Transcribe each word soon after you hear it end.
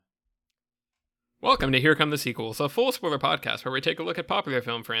Welcome to Here Come the Sequels, a full spoiler podcast where we take a look at popular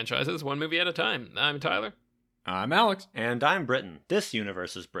film franchises one movie at a time. I'm Tyler. I'm Alex. And I'm Britain. This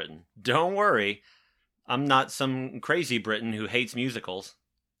universe is Britain. Don't worry. I'm not some crazy Britain who hates musicals.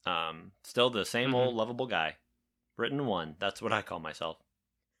 Still the same old lovable guy. Britain 1. That's what I call myself.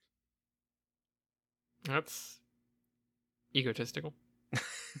 That's egotistical.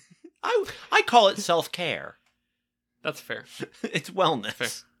 I call it self-care. That's fair. It's wellness. Fair.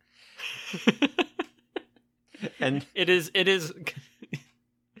 And it is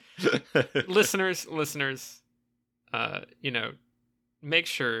listeners, make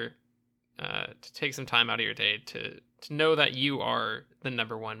sure to take some time out of your day to know that you are the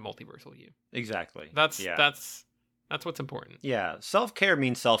number one multiversal you. exactly. That's what's important. Yeah, self-care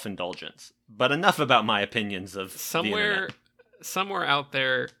means self-indulgence. But enough about my opinions of the internet. Somewhere out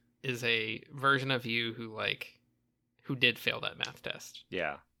there is a version of you who did fail that math test.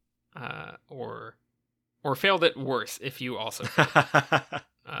 Yeah. Or failed it worse if you also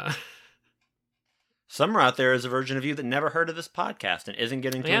Somewhere out there is a version of you that never heard of this podcast and isn't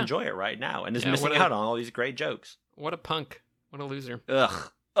getting to enjoy it right now and is missing out on all these great jokes. What a punk. What a loser.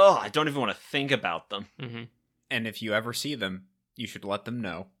 Ugh. Oh, I don't even want to think about them. Mm-hmm. And if you ever see them, you should let them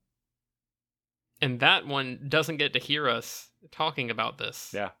know. And that one doesn't get to hear us talking about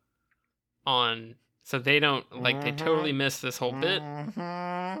this. Yeah. So they don't, they totally miss this whole bit.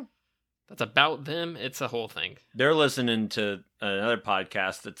 That's about them. It's a whole thing. They're listening to another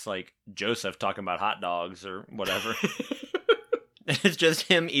podcast that's like Joseph talking about hot dogs or whatever. It's just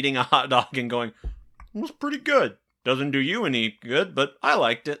him eating a hot dog and going, "It was pretty good. Doesn't do you any good, but I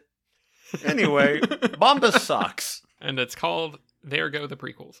liked it. Anyway, Bombas sucks." And it's called There Go the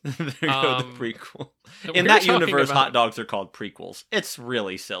Prequels. There go the prequel. In we're that talking universe, about- hot dogs are called prequels. It's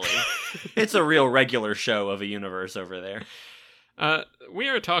really silly. It's a real regular show of a universe over there. We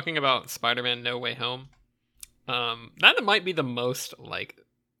are talking about Spider-Man No Way Home. That might be the most,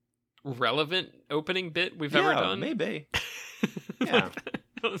 relevant opening bit we've ever done. Maybe. Yeah.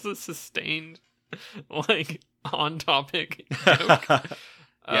 That was a sustained, on-topic joke,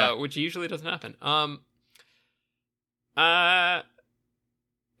 Yeah. which usually doesn't happen. I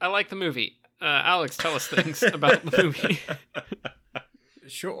like the movie. Alex, tell us things about the movie.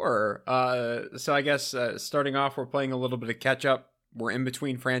 Sure. So I guess starting off, we're playing a little bit of catch up. We're in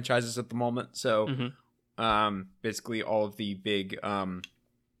between franchises at the moment, so basically all of the big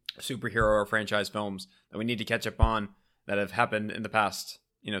superhero or franchise films that we need to catch up on that have happened in the past,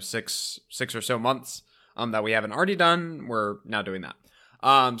 six or so months that we haven't already done. We're now doing that.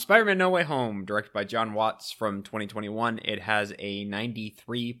 Spider-Man No Way Home, directed by John Watts from 2021. It has a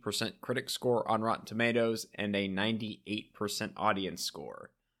 93% critic score on Rotten Tomatoes and a 98% audience score.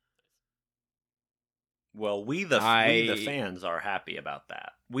 Well, we the fans are happy about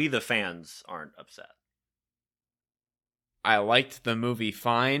that. We the fans aren't upset. I liked the movie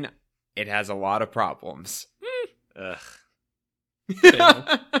fine. It has a lot of problems. Ugh.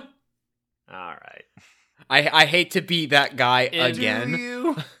 All right. I hate to be that guy again. Do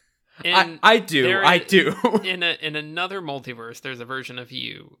you? I do. In another multiverse, there's a version of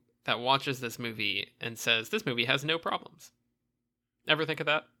you that watches this movie and says, this movie has no problems. Ever think of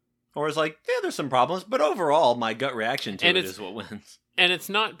that? Or it's like, yeah, there's some problems, but overall, my gut reaction to it is what wins. And it's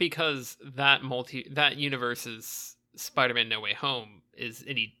not because that universe's Spider-Man No Way Home is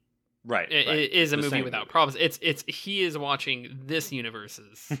any right. Is a The movie same without movie. problems. It's he is watching this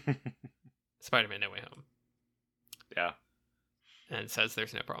universe's Spider-Man No Way Home. Yeah. And says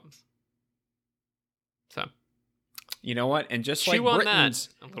there's no problems. So, You know what? And just chew on that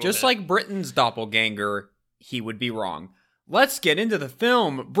a little bit. like Britain's doppelganger, he would be wrong. Let's get into the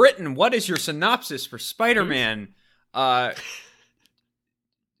film. Britain, what is your synopsis for Spider-Man? No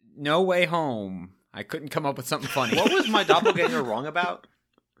Way Home. I couldn't come up with something funny. What was my doppelganger wrong about?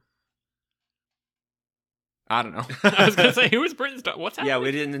 I don't know. I was gonna say, who is Britain's what's happening? Yeah,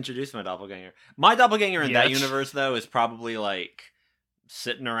 we didn't introduce my doppelganger. My doppelganger in that Yes. universe, though, is probably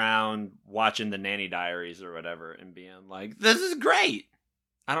sitting around watching the Nanny Diaries or whatever and being like, "This is great."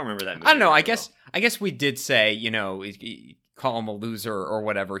 I don't remember that movie. I don't know. I very guess we did say, call him a loser or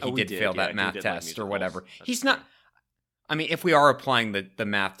whatever. He Oh, we did did, fail yeah, that he math did like test or musicals. whatever. That's He's true. not. I mean, if we are applying the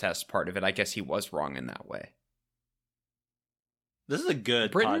math test part of it, I guess he was wrong in that way. This is a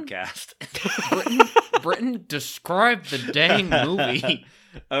good Britain? podcast. Britain, describe the dang movie.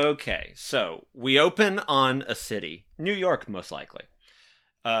 Okay, so we open on a city, New York, most likely.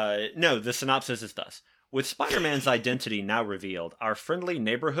 No, the synopsis is thus. With Spider-Man's identity now revealed, our friendly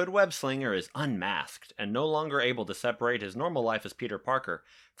neighborhood web-slinger is unmasked and no longer able to separate his normal life as Peter Parker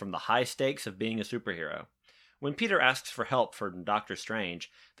from the high stakes of being a superhero. When Peter asks for help from Doctor Strange,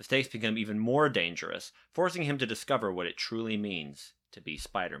 the stakes become even more dangerous, forcing him to discover what it truly means to be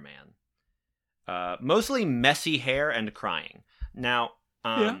Spider-Man. Mostly messy hair and crying. Now,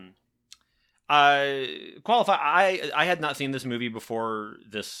 qualify. I had not seen this movie before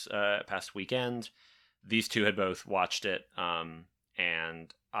this past weekend. These two had both watched it,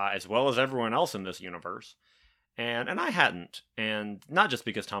 and as well as everyone else in this universe, and I hadn't, and not just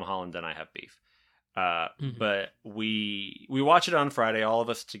because Tom Holland and I have beef, but we watched it on Friday, all of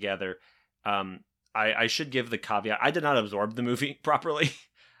us together. I should give the caveat: I did not absorb the movie properly.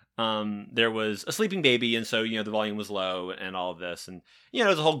 There was a sleeping baby, and so the volume was low, and all of this, and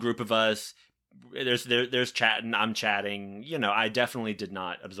there's a whole group of us. There's chatting, I'm chatting. I definitely did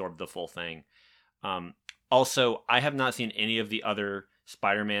not absorb the full thing. Also, I have not seen any of the other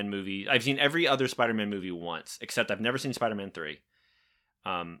Spider-Man movies. I've seen every other Spider-Man movie once, except I've never seen Spider-Man 3.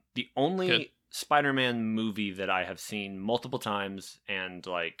 The only Spider-Man movie that I have seen multiple times and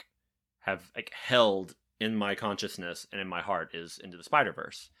have held in my consciousness and in my heart is Into the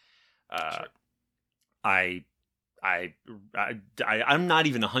Spider-Verse. Sure. I'm not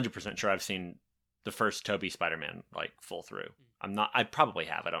even 100% sure I've seen the first Tobey Spider-Man full through. I probably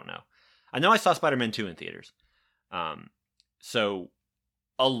have. I don't know. I know I saw Spider-Man 2 in theaters. So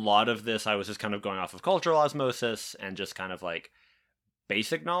a lot of this I was just kind of going off of cultural osmosis and just kind of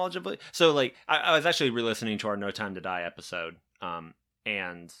basic knowledge of it. So I was actually re-listening to our No Time to Die episode.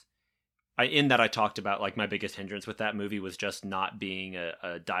 And in that I talked about my biggest hindrance with that movie was just not being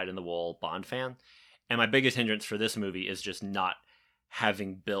a dyed-in-the-wool Bond fan. And my biggest hindrance for this movie is just not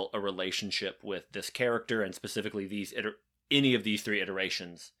having built a relationship with this character, and specifically any of these 3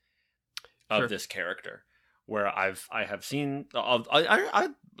 iterations of this character. Where I have seen, I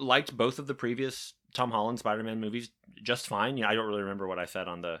liked both of the previous Tom Holland Spider-Man movies just fine. I don't really remember what I said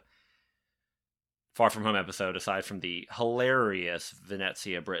on the Far From Home episode, aside from the hilarious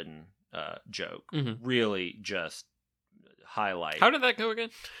Venezia Britton joke. Mm-hmm. Really just highlight. How did that go again?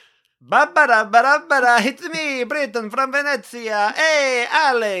 Ba-ba-da-ba-da-ba-da, it's me, Britain from Venezia. Hey,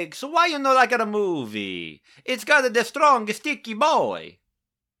 Alex, why you not like a movie? It's got the strong, sticky boy.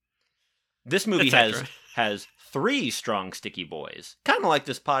 This movie has 3 strong, sticky boys. Kind of like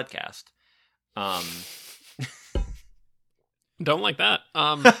this podcast. Don't like that.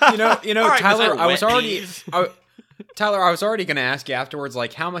 Right, Tyler, I was already... Tyler, I was already going to ask you afterwards,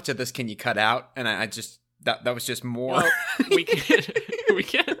 how much of this can you cut out? And I just... That was just more. Well, we can't.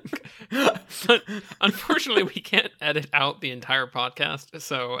 But unfortunately, we can't edit out the entire podcast.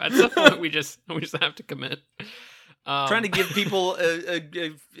 So at some point, we just have to commit. Trying to give people a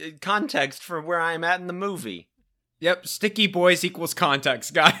context for where I'm at in the movie. Yep, sticky boys equals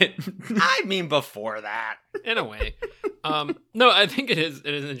context. Got it. I mean, before that, in a way. No, I think it is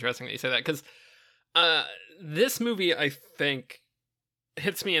interesting that you say that, because this movie, I think,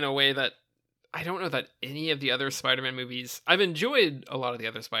 hits me in a way that I don't know that any of the other Spider-Man movies... I've enjoyed a lot of the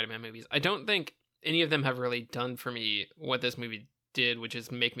other Spider-Man movies. I don't think any of them have really done for me what this movie did, which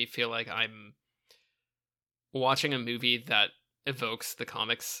is make me feel like I'm watching a movie that evokes the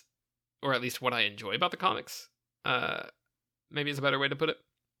comics, or at least what I enjoy about the comics. Maybe is a better way to put it.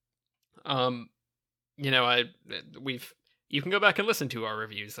 You can go back and listen to our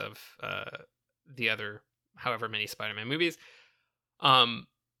reviews of the other however many Spider-Man movies.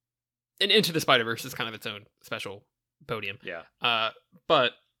 And Into the Spider-Verse is kind of its own special podium. Yeah.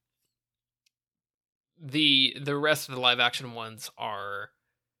 But the rest of the live action ones are,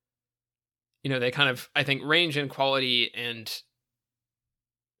 they kind of, I think, range in quality and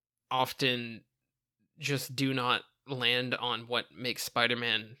often just do not land on what makes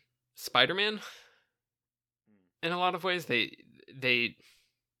Spider-Man Spider-Man. In a lot of ways, they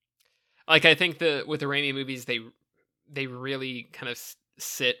I think with the Raimi movies, they really kind of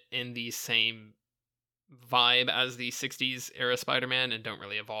sit in the same vibe as the 60s era Spider-Man and don't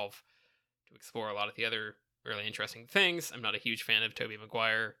really evolve to explore a lot of the other really interesting things. I'm not a huge fan of Tobey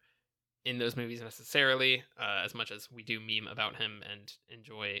Maguire in those movies necessarily, as much as we do meme about him and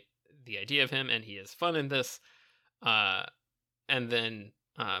enjoy the idea of him, and he is fun in this. And then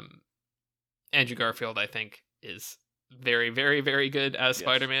Andrew Garfield, I think, is very, very, very good as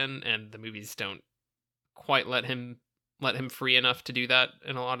Spider-Man, and the movies don't quite let him free enough to do that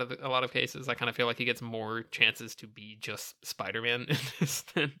in a lot of cases. I kind of feel like he gets more chances to be just Spider-Man in this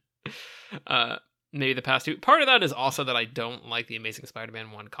than maybe the past two. Part of that is also that I don't like the Amazing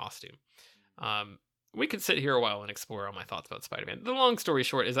Spider-Man 1 costume. We could sit here a while and explore all my thoughts about Spider-Man. The long story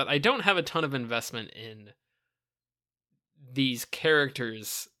short is that I don't have a ton of investment in these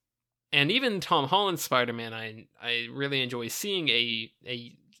characters, and even Tom Holland's Spider-Man, I really enjoy seeing a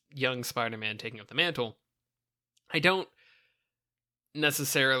young Spider-Man taking up the mantle. I don't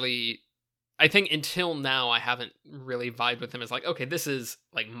necessarily... I think until now, I haven't really vibed with him as like, okay, this is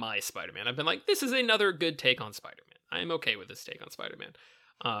like my Spider-Man. I've been like, this is another good take on Spider-Man. I'm okay with this take on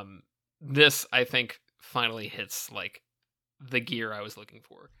Spider-Man. This, I think, finally hits like the gear I was looking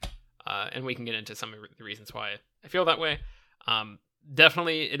for. And we can get into some of the reasons why I feel that way.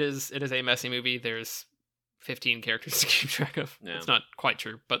 Definitely, it is a messy movie. There's 15 characters to keep track of. Yeah. It's not quite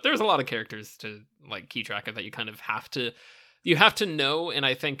true, but there's a lot of characters to like keep track of that you kind of have to know. And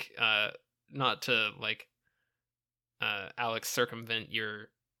I think not to like Alex circumvent your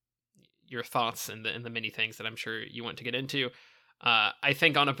thoughts and the many things that I'm sure you want to get into. I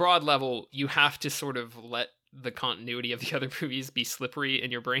think on a broad level, you have to sort of let the continuity of the other movies be slippery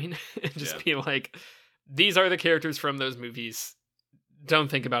in your brain and just be like, these are the characters from those movies.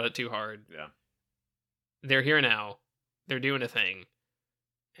 Don't think about it too hard. Yeah. They're here now. They're doing a thing,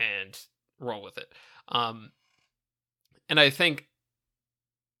 and roll with it. And I think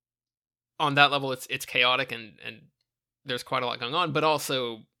on that level, it's chaotic and there's quite a lot going on, but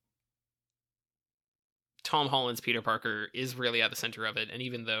also Tom Holland's Peter Parker is really at the center of it. And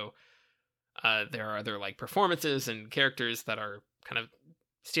even though there are other like performances and characters that are kind of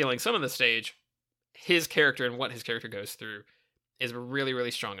stealing some of the stage, his character and what his character goes through is really,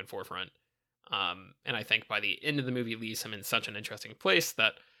 really strong and forefront. And I think by the end of the movie leaves him in such an interesting place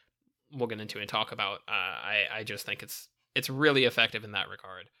that we'll get into and talk about. I just think it's really effective in that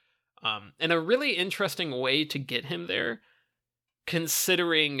regard. And a really interesting way to get him there,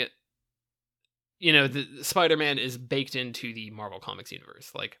 considering, you know, the Spider-Man is baked into the Marvel Comics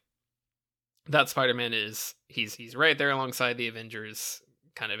universe. Like, that Spider-Man he's right there alongside the Avengers,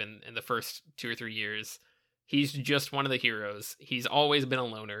 kind of in the first 2 or 3 years. He's just one of the heroes. He's always been a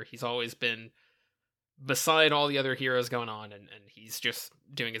loner. He's always been beside all the other heroes going on, and he's just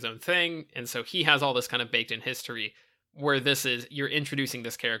doing his own thing. And so he has all this kind of baked in history, where this is, you're introducing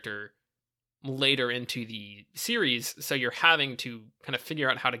this character later into the series, so you're having to kind of figure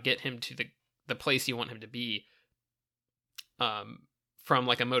out how to get him to the place you want him to be, from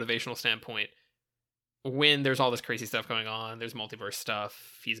like a motivational standpoint, when there's all this crazy stuff going on. There's multiverse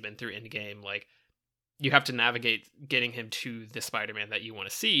stuff. He's been through Endgame. Like, you have to navigate getting him to the Spider-Man that you want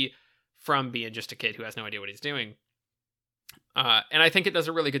to see, from being just a kid who has no idea what he's doing. And I think it does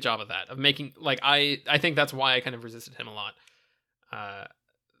a really good job of that, of making, like, I think that's why I kind of resisted him a lot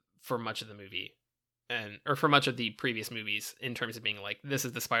for much of the movie, or for much of the previous movies, in terms of being like, this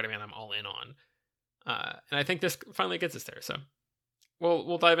is the Spider-Man I'm all in on. And I think this finally gets us there. So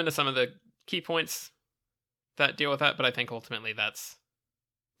we'll dive into some of the key points that deal with that, but I think ultimately that's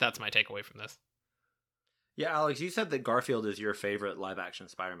my takeaway from this. Yeah, Alex, you said that Garfield is your favorite live-action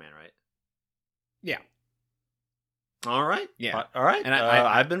Spider-Man, right? Yeah. All right. Yeah. All right. And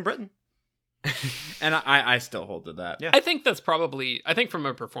I've been Britain. And I still hold to that. Yeah. I think that's probably, I think from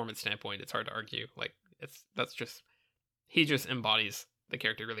a performance standpoint, it's hard to argue. Like, he just embodies the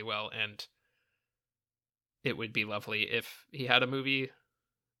character really well, and it would be lovely if he had a movie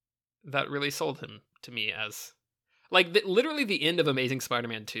that really sold him to me as, like, literally the end of Amazing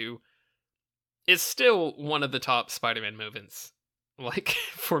Spider-Man 2 is still one of the top Spider-Man moments, like,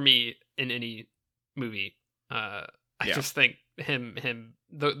 for me in any movie. I just think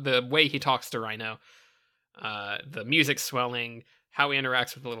the way he talks to Rhino, the music swelling, how he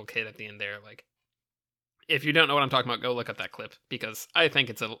interacts with the little kid at the end there, like, if you don't know what I'm talking about, go look up that clip, because I think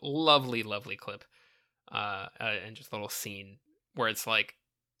it's a lovely, lovely clip, and just a little scene where it's like,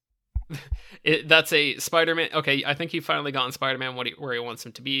 that's a Spider-Man. Okay, I think you've finally gotten Spider-Man where he wants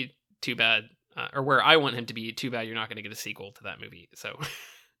him to be. Too bad. Or where I want him to be. Too bad you're not going to get a sequel to that movie. So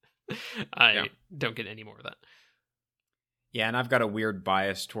I don't get any more of that. Yeah, and I've got a weird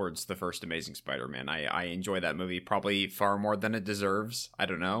bias towards the first Amazing Spider-Man. I enjoy that movie probably far more than it deserves. I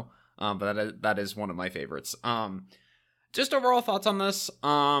don't know. But that is one of my favorites. Just overall thoughts on this.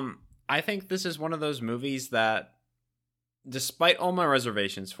 I think this is one of those movies that, despite all my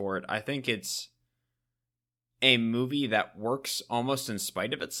reservations for it, I think it's a movie that works almost in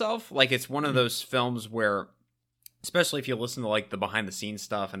spite of itself. Like, it's one of those films where, especially if you listen to like the behind the scenes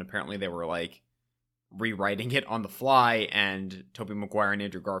stuff, and apparently they were like rewriting it on the fly, and Tobey Maguire and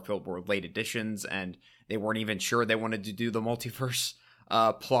Andrew Garfield were late additions, and they weren't even sure they wanted to do the multiverse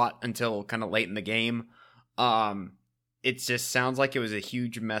plot until kind of late in the game. It just sounds like it was a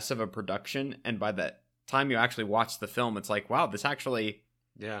huge mess of a production, and by the time you actually watch the film, it's like, wow, this actually,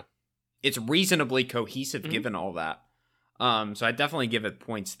 it's reasonably cohesive given all that. So I definitely give it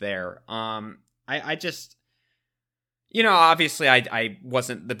points there. I just, you know, obviously I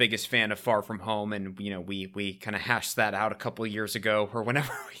wasn't the biggest fan of Far From Home, and, you know, we kind of hashed that out a couple of years ago, or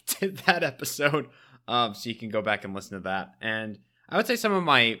whenever we did that episode. So you can go back and listen to that. And I would say some of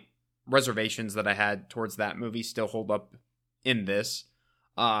my reservations that I had towards that movie still hold up in this.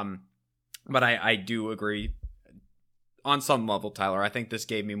 But I do agree on some level, Tyler. I think this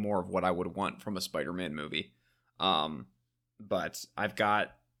gave me more of what I would want from a Spider-Man movie. But I've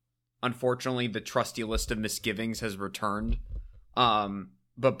got, unfortunately, the trusty list of misgivings has returned.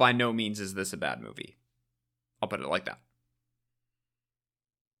 But by no means is this a bad movie. I'll put it like that.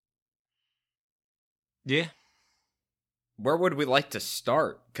 Yeah. Where would we like to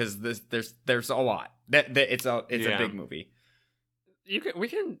start? Because there's a lot. It's a big movie. We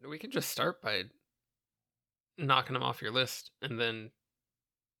can just start by knocking them off your list, and then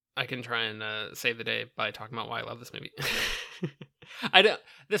I can try and save the day by talking about why I love this movie.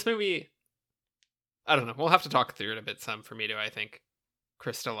 This movie, I don't know. We'll have to talk through it a bit some for me to, I think,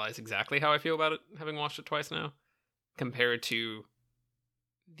 crystallize exactly how I feel about it, having watched it twice now, compared to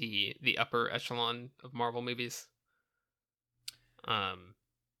the upper echelon of Marvel movies.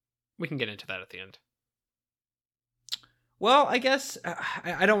 We can get into that at the end. Well, I guess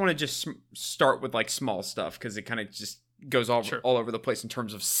I don't want to just start with like small stuff because it kind of just goes all over the place in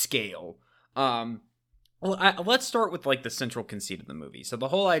terms of scale. Let's start with like the central conceit of the movie. So the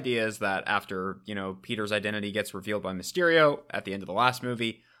whole idea is that after, Peter's identity gets revealed by Mysterio at the end of the last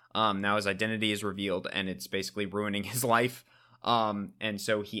movie, now his identity is revealed and it's basically ruining his life. And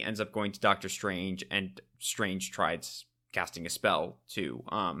so he ends up going to Doctor Strange, and Strange tries casting a spell to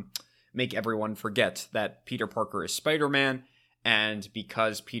make everyone forget that Peter Parker is Spider-Man. And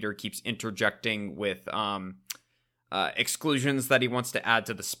because Peter keeps interjecting with exclusions that he wants to add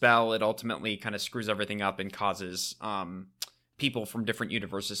to the spell, it ultimately kind of screws everything up and causes people from different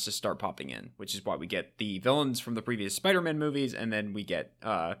universes to start popping in, which is why we get the villains from the previous Spider-Man movies, and then we get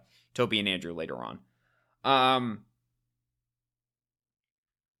Tobey and Andrew later on.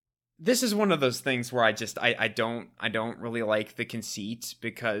 This is one of those things where I don't really like the conceit,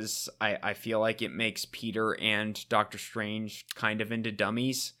 because I feel like it makes Peter and Doctor Strange kind of into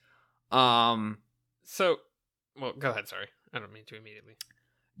dummies. Well, go ahead, sorry. I don't mean to immediately.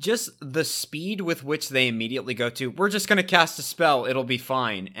 Just the speed with which they immediately go to, we're just going to cast a spell, it'll be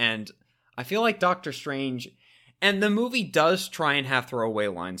fine. And I feel like Doctor Strange, and the movie does try and have throwaway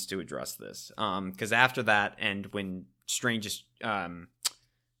lines to address this. Because after that, and when Strange is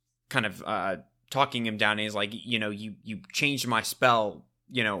kind of talking him down, and he's like, you changed my spell,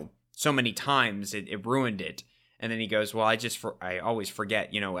 so many times, it ruined it. And then he goes, well, I always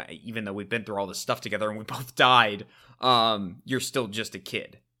forget, even though we've been through all this stuff together and we both died, you're still just a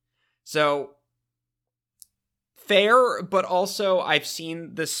kid. So, fair, but also I've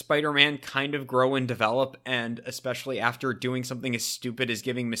seen this Spider-Man kind of grow and develop, and especially after doing something as stupid as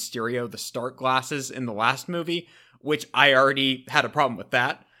giving Mysterio the Stark glasses in the last movie, which I already had a problem with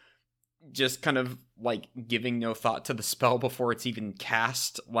that. Just kind of, like, giving no thought to the spell before it's even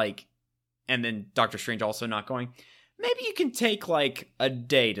cast, and then Doctor Strange also not going, maybe you can take, a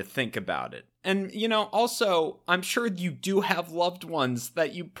day to think about it. And, also, I'm sure you do have loved ones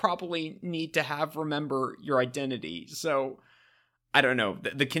that you probably need to have remember your identity. So, I don't know.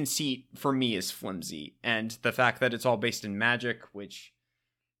 The conceit, for me, is flimsy. And the fact that it's all based in magic, which,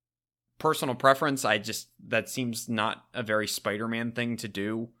 personal preference, that seems not a very Spider-Man thing to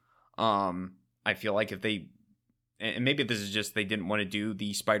do. I feel like if they... And maybe this is just they didn't want to do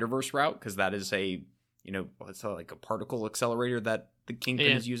the Spider-Verse route, because that is it's like a particle accelerator that the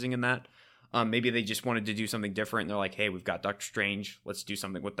Kingpin is using in that. Maybe they just wanted to do something different, and they're like, hey, we've got Doctor Strange, let's do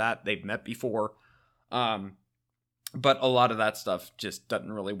something with that. They've met before. But a lot of that stuff just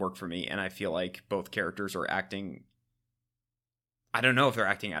doesn't really work for me, and I feel like both characters are acting... I don't know if they're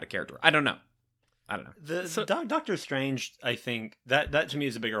acting out of character. I don't know. Doctor Strange, I think, that to me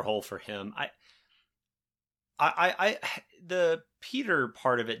is a bigger hole for him. The Peter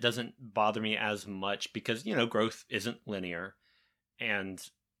part of it doesn't bother me as much because, growth isn't linear. And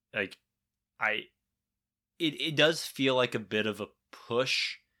it does feel like a bit of a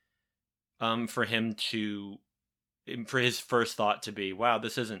push for him for his first thought to be, wow,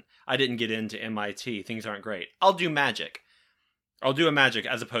 I didn't get into MIT. Things aren't great. I'll do magic. I'll do a magic,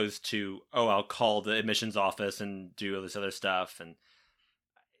 as opposed to, I'll call the admissions office and do all this other stuff. And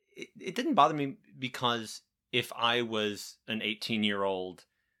it didn't bother me because if I was an 18-year-old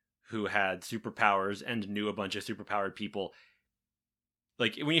who had superpowers and knew a bunch of superpowered people,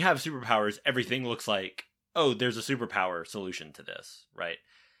 when you have superpowers, everything looks like, there's a superpower solution to this, right?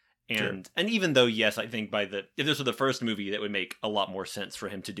 And sure. And even though, yes, I think if this were the first movie, that would make a lot more sense for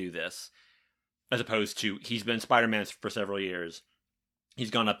him to do this, as opposed to he's been Spider-Man for several years. He's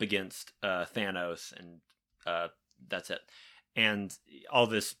gone up against Thanos, and that's it. And all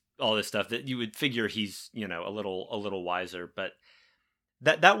this all this stuff, that you would figure he's, you know, a little wiser. But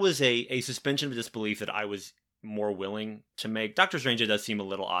that was a suspension of disbelief that I was more willing to make. Doctor Strange, it does seem a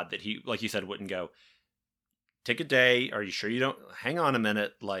little odd that he, like you said, wouldn't go, take a day. Are you sure you don't? Hang on a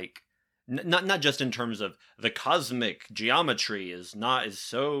minute. Like, not just in terms of the cosmic geometry is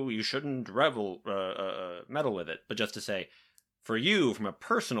so you shouldn't meddle with it, but just to say, for you, from a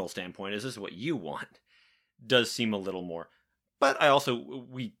personal standpoint, is this what you want? Does seem a little more. But I also,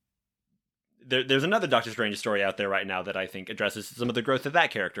 there's another Doctor Strange story out there right now that I think addresses some of the growth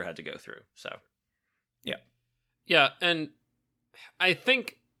that character had to go through. So, yeah. Yeah, and I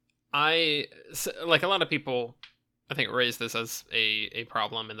think like a lot of people, I think, raise this as a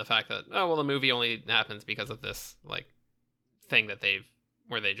problem in the fact that, oh, well, the movie only happens because of this, like, thing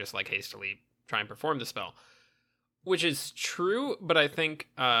where they just, like, hastily try and perform the spell. Which is true, but I think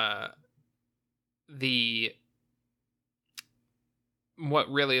what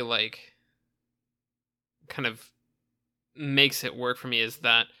really, like, kind of makes it work for me is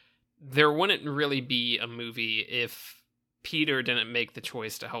that there wouldn't really be a movie if Peter didn't make the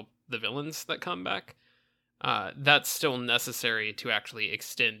choice to help the villains that come back. That's still necessary to actually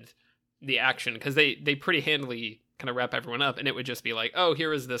extend the action, because they pretty handily kind of wrap everyone up, and it would just be like, oh,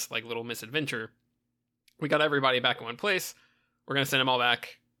 here is this, like, little misadventure. We got everybody back in one place. We're going to send them all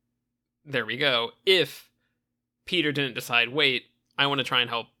back. There we go. If Peter didn't decide, wait, I want to try and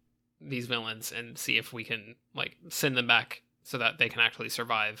help these villains and see if we can, like, send them back so that they can actually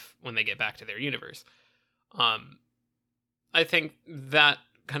survive when they get back to their universe. I think that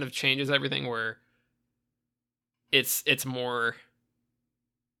kind of changes everything, where it's more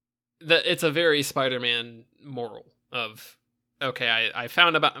that it's a very Spider-Man moral of, okay, I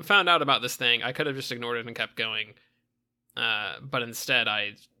found out about this thing. I could have just ignored it and kept going. But instead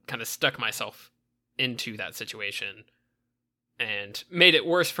I kind of stuck myself into that situation and made it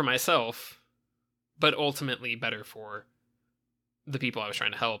worse for myself, but ultimately better for the people I was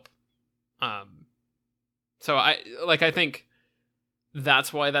trying to help. So I think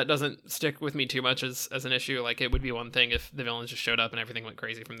that's why that doesn't stick with me too much as an issue. Like, it would be one thing if the villains just showed up and everything went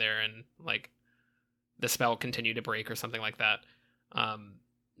crazy from there, and, like, the spell continued to break or something like that.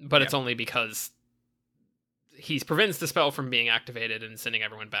 But it's only because he prevents the spell from being activated and sending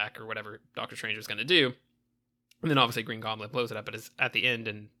everyone back, or whatever Doctor Strange was going to do. And then obviously Green Goblin blows it up at the end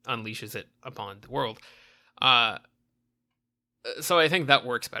and unleashes it upon the world. So I think that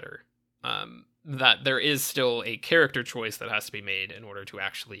works better. That there is still a character choice that has to be made in order to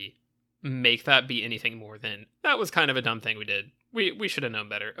actually make that be anything more than, that was kind of a dumb thing we did. We should have known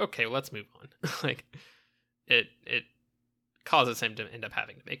better. Okay, well, let's move on. Like, it causes him to end up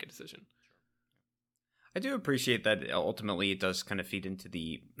having to make a decision. I do appreciate that ultimately it does kind of feed into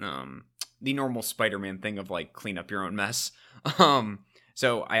the normal Spider-Man thing of, like, clean up your own mess.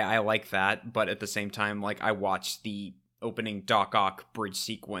 So I like that, but at the same time, like, I watched the opening Doc Ock bridge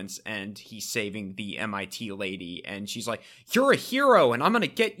sequence, and he's saving the MIT lady, and she's like, you're a hero, and I'm gonna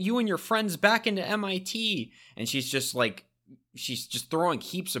get you and your friends back into MIT. And she's just throwing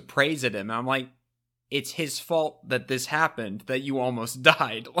heaps of praise at him. And I'm like, it's his fault that this happened, that you almost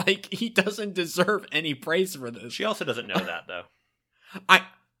died. Like, he doesn't deserve any praise for this. She also doesn't know that, though.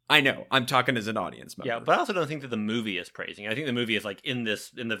 I know. I'm talking as an audience member. Yeah, but I also don't think that the movie is praising. I think the movie is, like, in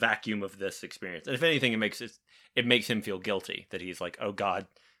the vacuum of this experience. And if anything, it makes him feel guilty that he's like, oh God,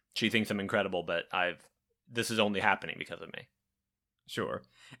 she thinks I'm incredible, but this is only happening because of me. Sure.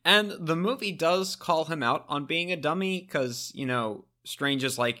 And the movie does call him out on being a dummy, because, you know, Strange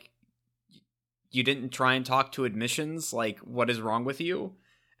is like, you didn't try and talk to admissions, like, what is wrong with you?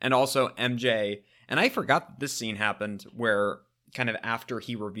 And also MJ, and I forgot that this scene happened, where kind of after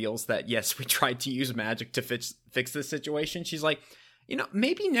he reveals that, yes, we tried to use magic to fix this situation, she's like, you know,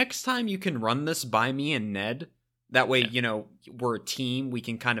 maybe next time you can run this by me and Ned. That way, you know, we're a team. We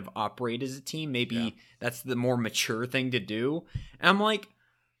can kind of operate as a team. Maybe that's the more mature thing to do. And I'm like,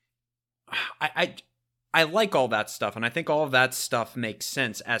 I like all that stuff, and I think all of that stuff makes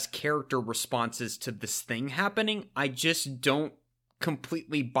sense as character responses to this thing happening. I just don't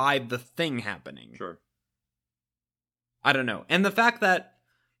completely buy the thing happening. Sure. I don't know. And the fact that,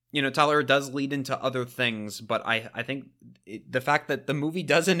 you know, Tyler does lead into other things, but I think the fact that the movie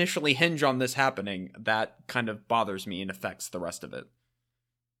does initially hinge on this happening, that kind of bothers me and affects the rest of it.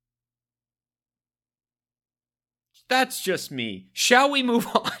 That's just me. Shall we move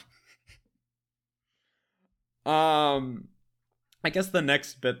on? I guess the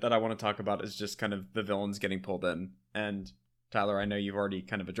next bit that I want to talk about is just kind of the villains getting pulled in. And Tyler, I know you've already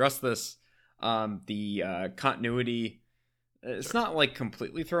kind of addressed this. The continuity it's not like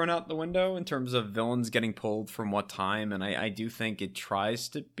completely thrown out the window in terms of villains getting pulled from what time, and I do think it tries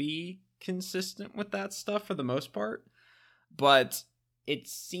to be consistent with that stuff for the most part. But it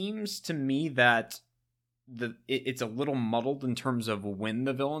seems to me that it's a little muddled in terms of when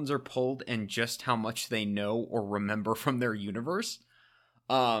the villains are pulled and just how much they know or remember from their universe.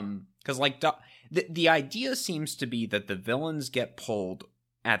 Because like the idea seems to be that the villains get pulled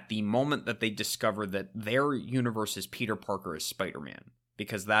at the moment that they discover that their universe is Peter Parker as Spider-Man,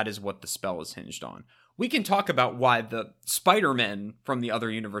 because that is what the spell is hinged on. We can talk about why the Spider-Men from the other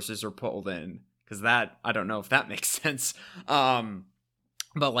universes are pulled in, because that, I don't know if that makes sense. But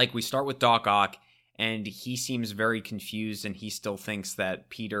like we start with Doc Ock, and he seems very confused, and he still thinks that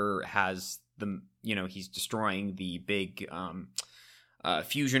Peter has he's destroying the big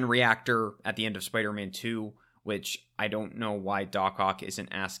fusion reactor at the end of Spider-Man 2, which I don't know why Doc Ock isn't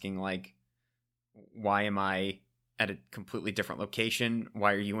asking, like, why am I at a completely different location?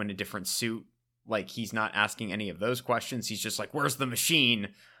 Why are you in a different suit? Like, he's not asking any of those questions. He's just like, where's the machine?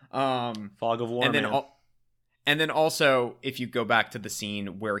 Fog of War, and then also, if you go back to the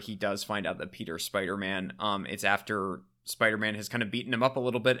scene where he does find out that Peter's Spider-Man, it's after Spider-Man has kind of beaten him up a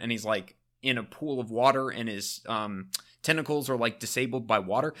little bit, and he's like in a pool of water, and his tentacles are like disabled by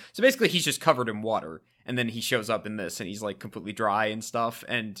water. So basically, he's just covered in water, and then he shows up in this, and he's like completely dry and stuff.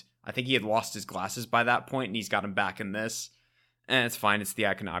 And I think he had lost his glasses by that point, and he's got him back in this, and it's fine. It's the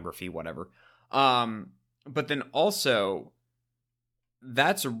iconography, whatever. But then also,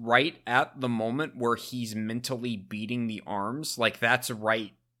 that's right at the moment where he's mentally beating the arms. Like, that's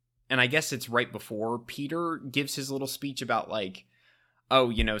right. And I guess it's right before Peter gives his little speech about, like,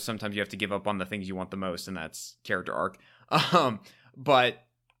 oh, sometimes you have to give up on the things you want the most, and that's character arc. But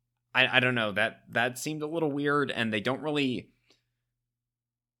I don't know. That seemed a little weird, and they don't really...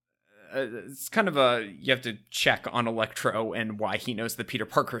 it's kind of you have to check on Electro and why he knows that Peter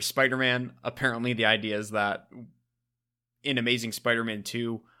Parker is Spider-Man. Apparently the idea is that in Amazing Spider-Man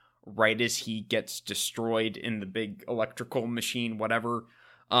 2, right as he gets destroyed in the big electrical machine, whatever,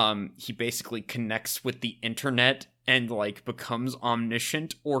 he basically connects with the internet and like becomes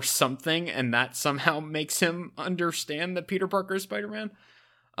omniscient or something, and that somehow makes him understand that Peter Parker is Spider-Man.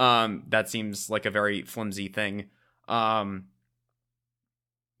 That seems like a very flimsy thing. But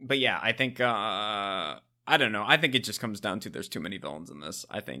yeah, I think I don't know. I think it just comes down to there's too many villains in this.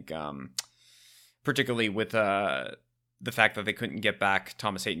 I think particularly with the fact that they couldn't get back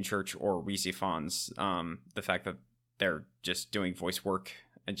Thomas Hayden Church or Rhys Ifans, the fact that they're just doing voice work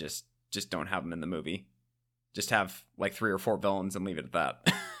and just don't have them in the movie. Just have like 3 or 4 villains and leave it at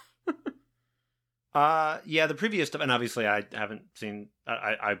that. Yeah, the previous stuff, and obviously I haven't seen,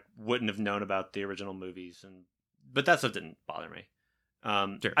 I wouldn't have known about the original movies, but that stuff didn't bother me.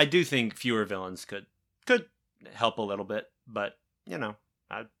 Sure. I do think fewer villains could help a little bit, but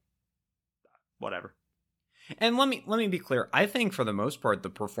whatever. And let me be clear. I think for the most part, the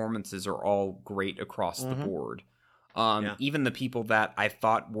performances are all great across the board. Even the people that I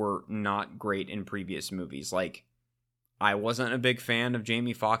thought were not great in previous movies. Like, I wasn't a big fan of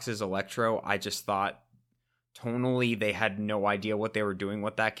Jamie Foxx's Electro. I just thought tonally they had no idea what they were doing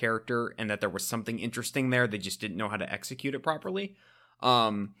with that character, and that there was something interesting there. They just didn't know how to execute it properly.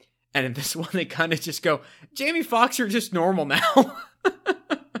 And in this one, they kind of just go, Jamie Foxx, you're just normal now.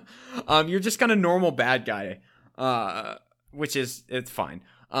 You're just kind of normal bad guy, which is, it's fine.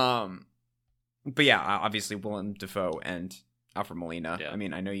 But yeah, obviously Willem Dafoe and Alfred Molina. Yeah. I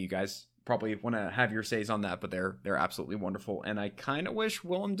mean, I know you guys probably want to have your says on that, but they're absolutely wonderful. And I kind of wish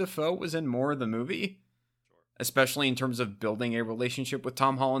Willem Dafoe was in more of the movie, especially in terms of building a relationship with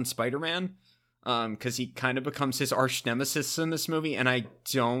Tom Holland's Spider-Man, because he kind of becomes his arch nemesis in this movie, and I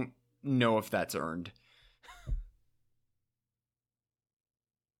don't know if that's earned.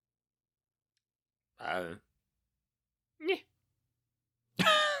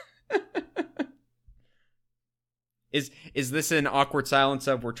 Is this an awkward silence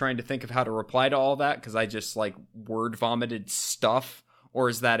of we're trying to think of how to reply to all that because I just like word vomited stuff, or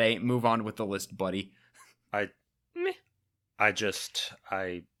is that a move on with the list, buddy? I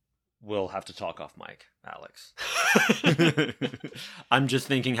will have to talk off mic, Alex. I'm just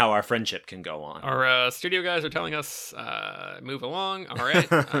thinking how our friendship can go on. Our studio guys are telling us move along. All right,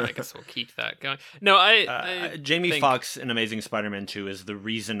 I guess we'll keep that going. No, I Jamie Foxx in Amazing Spider-Man 2 is the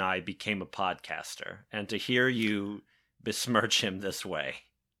reason I became a podcaster, and to hear you besmirch him this way.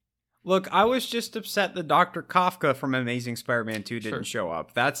 Look, I was just upset that Dr. Kafka from Amazing Spider-Man 2 didn't show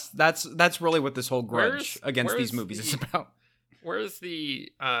up. That's really what this whole grudge against these movies is about. Where's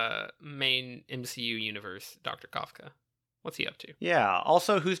the main MCU universe, Dr. Kafka? What's he up to? Yeah,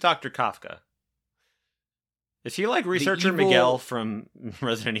 also, who's Dr. Kafka? Is he like researcher Miguel from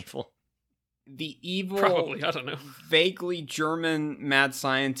Resident Evil? The evil, probably, I don't know, vaguely German mad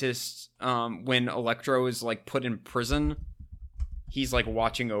scientist, when Electro is like put in prison, he's like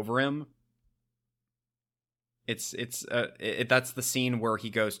watching over him. It's that's the scene where he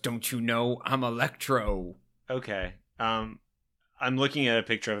goes, "Don't you know I'm Electro?" Okay. I'm looking at a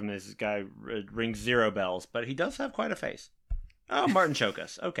picture of him. This guy rings 0 bells, but he does have quite a face. Oh, Martin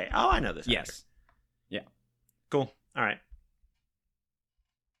Chokas. Okay. Oh, I know this actor. Yes. Yeah. Cool. All right.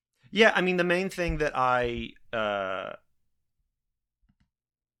 Yeah, I mean, the main thing that I don't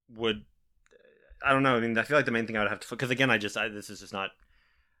know. I mean, I feel like the main thing I would have to, because again, this is just not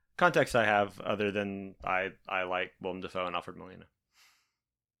context I have other than I like Willem Dafoe and Alfred Molina.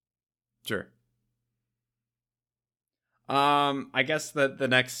 Sure. I guess that the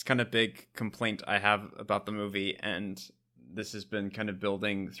next kind of big complaint I have about the movie, and this has been kind of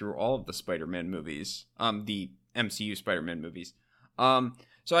building through all of the Spider-Man movies, the MCU Spider-Man movies.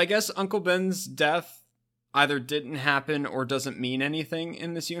 So I guess Uncle Ben's death either didn't happen or doesn't mean anything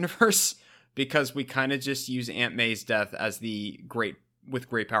in this universe, because we kind of just use Aunt May's death as with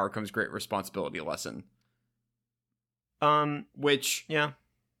great power comes great responsibility lesson. Which, yeah,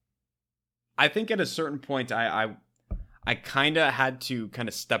 I think at a certain point I kind of had to kind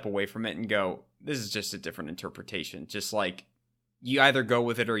of step away from it and go, this is just a different interpretation. Just like, you either go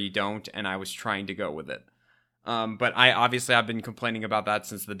with it or you don't, and I was trying to go with it. But I've been complaining about that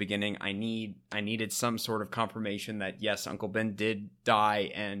since the beginning. I needed some sort of confirmation that yes, Uncle Ben did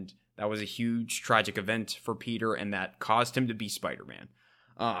die, and that was a huge tragic event for Peter, and that caused him to be Spider-Man.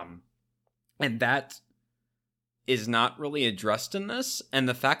 And that is not really addressed in this, and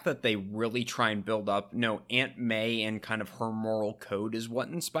the fact that they really try and build up, no, Aunt May and kind of her moral code is what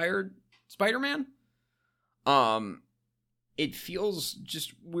inspired Spider-Man. It feels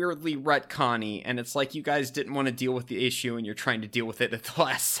just weirdly retconny, and it's like you guys didn't want to deal with the issue, and you're trying to deal with it at the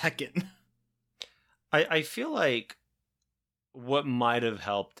last second. I feel like what might have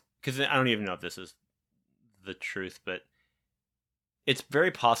helped, because I don't even know if this is the truth, but it's very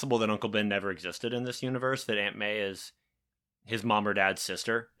possible that Uncle Ben never existed in this universe, that Aunt May is his mom or dad's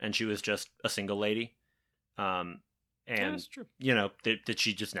sister, and she was just a single lady. And, yeah, that's true. You know, that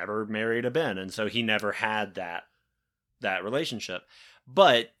she just never married a Ben, and so he never had that relationship.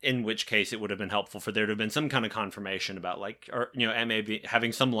 But in which case it would have been helpful for there to have been some kind of confirmation about, like, or, you know, Aunt May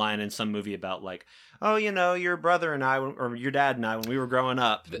having some line in some movie about, like, oh, you know, your brother and I, or your dad and I, when we were growing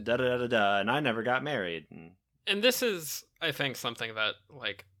up, da-da-da-da-da, and I never got married. And this is, I think, something that,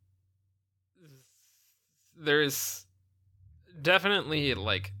 like, there's definitely,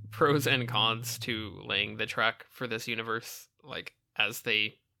 like, pros and cons to laying the track for this universe, like, as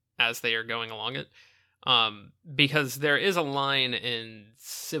they are going along it. Because there is a line in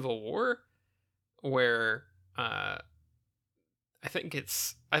Civil War where I think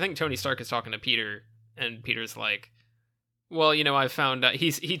Tony Stark is talking to Peter, and Peter's like, well, you know, I found out,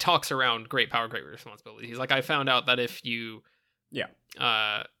 he talks around great power, great responsibility. He's like, I found out that if you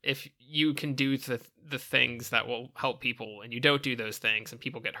can do the things that will help people, and you don't do those things and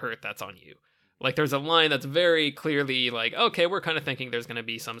people get hurt, that's on you. Like, there's a line that's very clearly like, okay, we're kind of thinking there's going to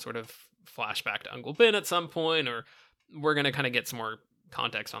be some sort of flashback to Uncle Ben at some point, or we're going to kind of get some more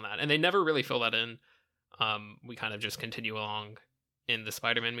context on that. And they never really fill that in. We kind of just continue along in the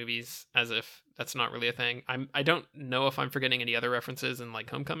Spider-Man movies as if that's not really a thing. I don't know if I'm forgetting any other references in, like,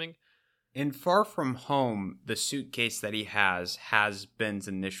 Homecoming. In Far From Home, the suitcase that he has Ben's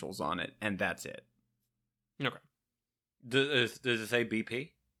initials on it, and that's it. Okay. Does it say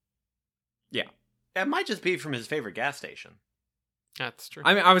BP? Yeah. It might just be from his favorite gas station. That's true.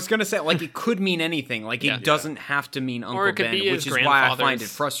 I mean, I was going to say, like, it could mean anything. Like, it doesn't have to mean Uncle Ben, which is why I find it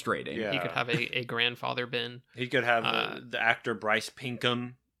frustrating. Yeah. He could have a grandfather Ben. He could have the actor Bryce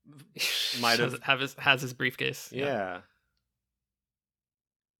Pinkham might has his briefcase. Yeah.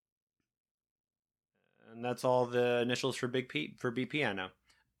 And that's all the initials for BP, I know.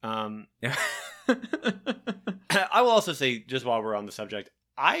 Yeah. I will also say, just while we're on the subject,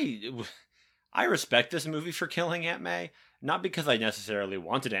 I respect this movie for killing Aunt May, not because I necessarily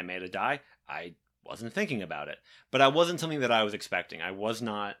wanted Aunt May to die. I wasn't thinking about it, but I wasn't something that I was expecting. I was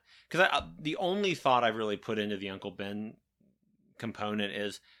not, because the only thought I've really put into the Uncle Ben component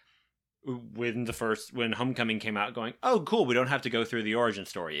is when Homecoming came out, going, oh, cool, we don't have to go through the origin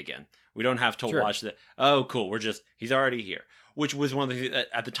story again. We don't have to watch oh, cool, he's already here. Which was one of the things that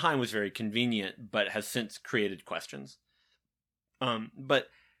at the time was very convenient, but has since created questions. But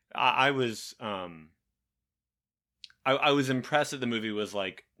I was impressed that the movie was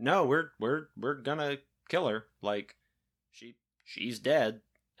like, no, we're gonna kill her. Like, she's dead,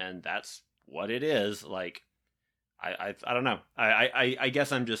 and that's what it is. Like, I don't know. I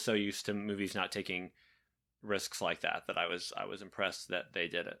guess I'm just so used to movies not taking risks like that I was impressed that they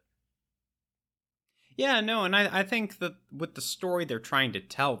did it. Yeah, no, and I think that with the story they're trying to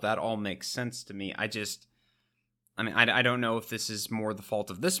tell, that all makes sense to me. I don't know if this is more the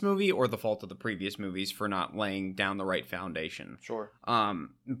fault of this movie or the fault of the previous movies for not laying down the right foundation. Sure.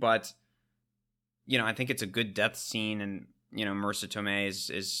 But, I think it's a good death scene, and, Marissa Tomei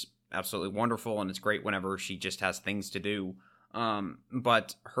is absolutely wonderful, and it's great whenever she just has things to do.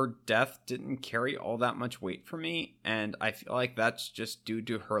 But her death didn't carry all that much weight for me, and I feel like that's just due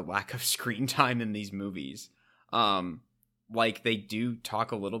to her lack of screen time in these movies. Like, they do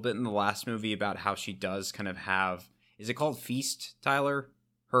talk a little bit in the last movie about how she does kind of have... Is it called Feast, Tyler?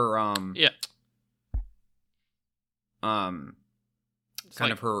 Her, Yeah. Kind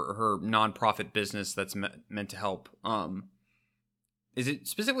of her non-profit business that's meant to help. Is it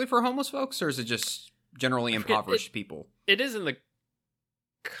specifically for homeless folks, or is it just generally impoverished people? It is in the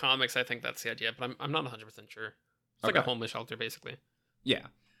comics, I think that's the idea, but I'm not 100% sure. It's like a homeless shelter, basically. Yeah.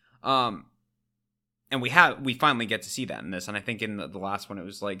 And we finally get to see that in this, and I think in the last one it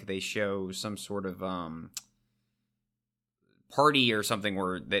was like they show some sort of party or something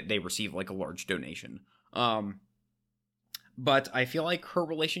where they receive like a large donation. But I feel like her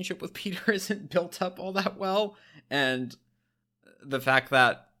relationship with Peter isn't built up all that well, and the fact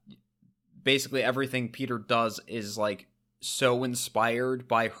that basically everything Peter does is like so inspired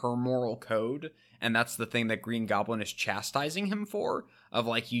by her moral code, and that's the thing that Green Goblin is chastising him for, of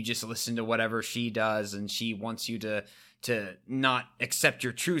like, you just listen to whatever she does, and she wants you to not accept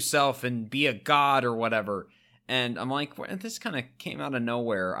your true self and be a god or whatever. And I'm like, this kind of came out of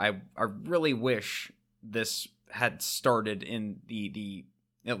nowhere. I really wish this had started in the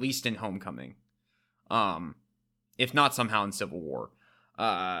at least in Homecoming, if not somehow in Civil War.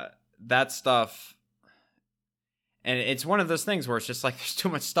 That stuff, and it's one of those things where it's just like, there's too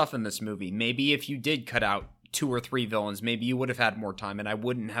much stuff in this movie. Maybe if you did cut out 2 or 3 villains, maybe you would have had more time, and I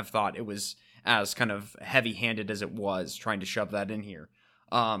wouldn't have thought it was as kind of heavy-handed as it was trying to shove that in here.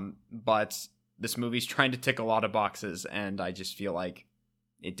 But this movie's trying to tick a lot of boxes, and I just feel like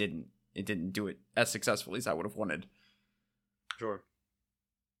it didn't do it as successfully as I would have wanted. Sure.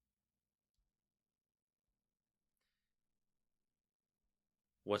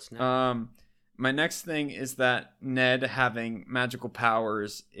 What's next? My next thing is that Ned having magical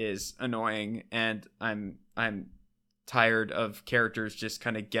powers is annoying, and I'm tired of characters just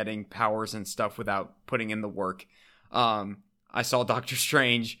kind of getting powers and stuff without putting in the work. I saw Doctor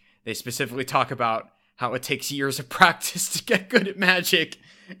Strange. They specifically talk about how it takes years of practice to get good at magic,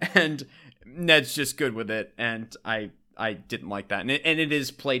 and Ned's just good with it, and I didn't like that. And it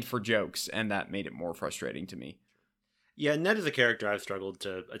is played for jokes, and that made it more frustrating to me. Yeah, Ned is a character I've struggled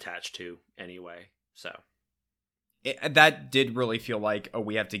to attach to anyway, so. That did really feel like,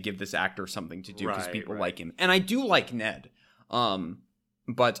 we have to give this actor something to do because people like him. And I do like Ned.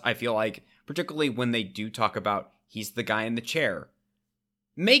 But I feel like, particularly when they do talk about he's the guy in the chair,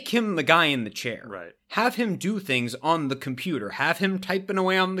 make him the guy in the chair. Right. Have him do things on the computer. Have him typing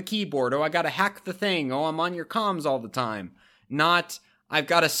away on the keyboard. Oh, I gotta hack the thing. Oh, I'm on your comms all the time. Not, I've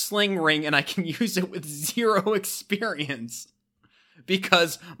got a sling ring and I can use it with 0 experience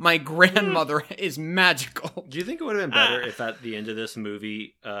because my grandmother is magical. Do you think it would have been better if at the end of this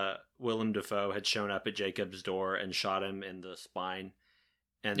movie, Willem Dafoe had shown up at Jacob's door and shot him in the spine?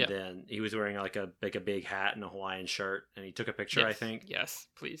 And then he was wearing like a big hat and a Hawaiian shirt, and he took a picture, I think. Yes,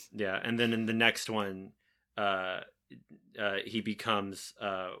 please. Yeah, and then in the next one, he becomes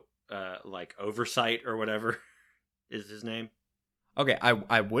like Oversight or whatever is his name. Okay,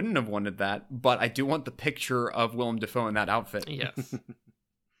 I wouldn't have wanted that, but I do want the picture of Willem Dafoe in that outfit. Yes.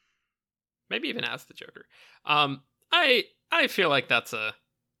 Maybe even as the Joker. I feel like that's a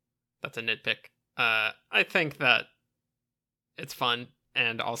nitpick. I think that it's fun,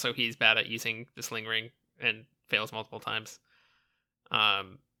 and also he's bad at using the sling ring and fails multiple times. I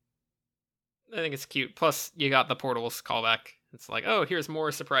think it's cute. Plus, you got the portals callback. It's like, oh, here's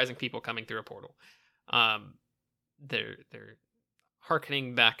more surprising people coming through a portal. They're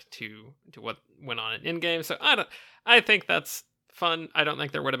harkening back to what went on in Endgame. So I think that's fun. I don't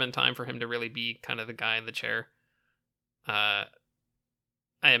think there would have been time for him to really be kind of the guy in the chair. I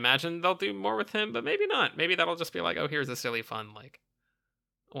imagine they'll do more with him, but maybe not. Maybe that'll just be like, oh, here's a silly, fun, like,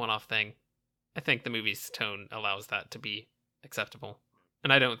 one-off thing. I think the movie's tone allows that to be acceptable.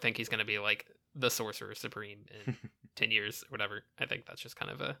 And I don't think he's going to be like the Sorcerer Supreme in 10 years or whatever. I think that's just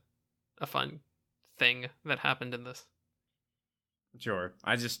kind of a fun thing that happened in this. Sure.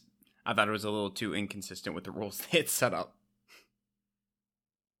 I thought it was a little too inconsistent with the rules they had set up.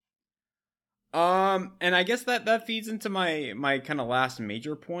 And I guess that feeds into my kind of last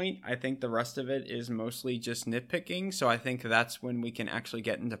major point. I think the rest of it is mostly just nitpicking, so I think that's when we can actually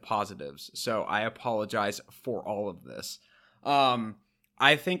get into positives. So I apologize for all of this.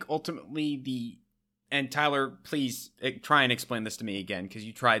 I think ultimately and Tyler, please try and explain this to me again, because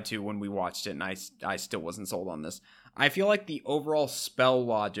you tried to when we watched it, and I still wasn't sold on this. I feel like the overall spell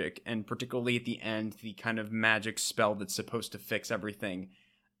logic, and particularly at the end, the kind of magic spell that's supposed to fix everything,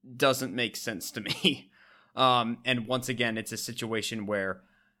 doesn't make sense to me. And once again, it's a situation where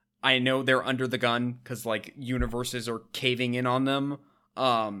I know they're under the gun because like universes are caving in on them.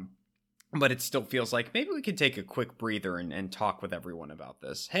 But it still feels like maybe we could take a quick breather and talk with everyone about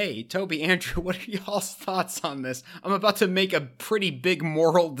this. Hey, Toby, Andrew, what are y'all's thoughts on this? I'm about to make a pretty big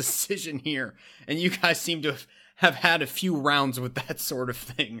moral decision here, and you guys seem to have had a few rounds with that sort of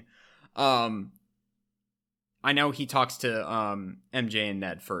thing. I know he talks to MJ and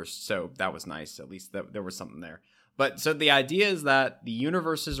Ned first, so that was nice. At least there was something there. But so the idea is that the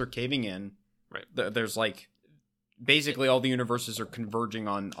universes are caving in. Right. There's like basically all the universes are converging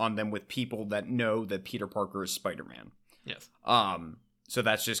on them with people that know that Peter Parker is Spider-Man. Yes. So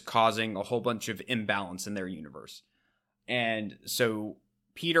that's just causing a whole bunch of imbalance in their universe. And so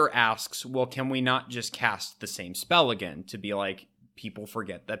Peter asks, well, can we not just cast the same spell again to be like, people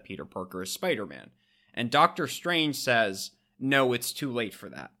forget that Peter Parker is Spider-Man? And Doctor Strange says, no, it's too late for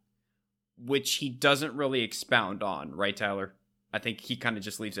that. Which he doesn't really expound on, right, Tyler? I think he kind of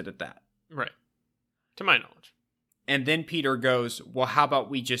just leaves it at that. Right. To my knowledge. And then Peter goes, well, how about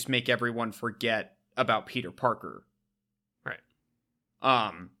we just make everyone forget about Peter Parker? Right.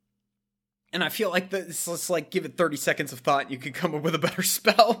 And I feel like let's like give it 30 seconds of thought. You could come up with a better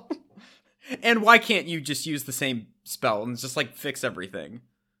spell. And why can't you just use the same spell and just like fix everything?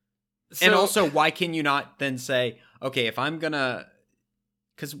 So, and also, why can you not then say, okay, if I'm gonna,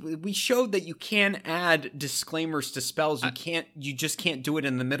 because we showed that you can add disclaimers to spells. You just can't do it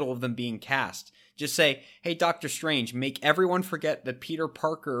in the middle of them being cast. Just say, hey, Doctor Strange, make everyone forget that Peter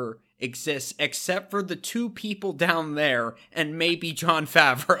Parker exists, except for the two people down there and maybe Jon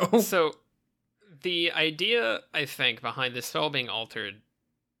Favreau. So the idea, I think, behind the spell being altered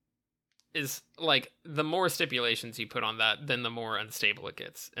is like the more stipulations you put on that, then the more unstable it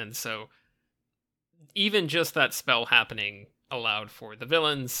gets. And so even just that spell happening allowed for the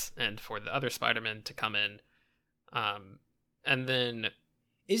villains and for the other Spider-Men to come in. And then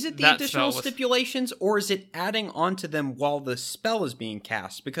is it the additional stipulations, or is it adding onto them while the spell is being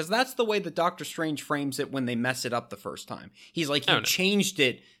cast? Because that's the way that Doctor Strange frames it when they mess it up the first time. He's like, you changed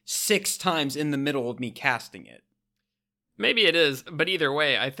it 6 times in the middle of me casting it. Maybe it is, but either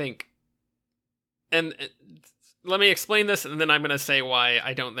way, I think... And let me explain this, and then I'm going to say why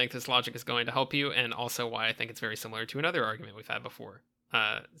I don't think this logic is going to help you, and also why I think it's very similar to another argument we've had before.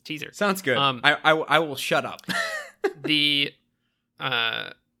 Teaser. Sounds good. I will shut up.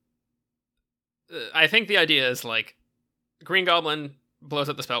 I think the idea is, like, Green Goblin blows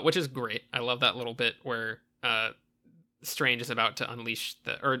up the spell, which is great. I love that little bit where Strange is about to unleash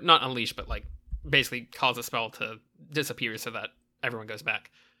or not unleash, but, like, basically cause a spell to disappear so that everyone goes back.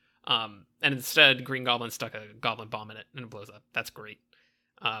 And instead, Green Goblin stuck a goblin bomb in it, and it blows up. That's great.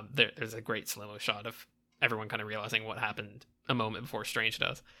 There's a great slow-mo shot of everyone kind of realizing what happened a moment before Strange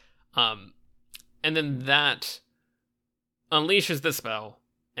does. And then that unleashes the spell,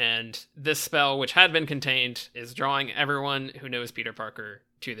 and this spell, which had been contained, is drawing everyone who knows Peter Parker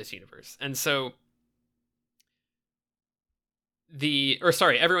to this universe. And so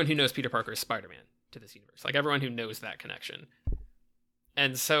everyone who knows Peter Parker is Spider-Man to this universe. Like, everyone who knows that connection.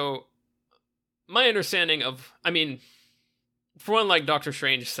 And so my understanding of, I mean, for one, like, Doctor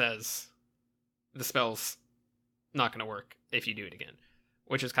Strange says the spell's not going to work if you do it again,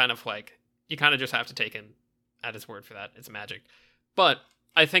 which is kind of like, you kind of just have to take him at his word for that. It's magic. But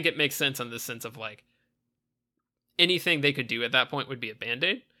I think it makes sense in the sense of, like, anything they could do at that point would be a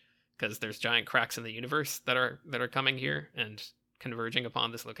Band-Aid, because there's giant cracks in the universe that are coming here and converging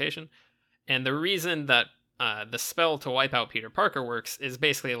upon this location. And the reason that the spell to wipe out Peter Parker works is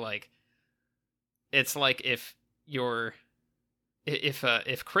basically like, it's like if Kraven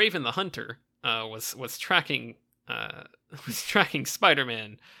the Hunter was tracking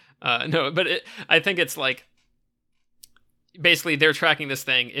Spider-Man. I think it's like, basically they're tracking this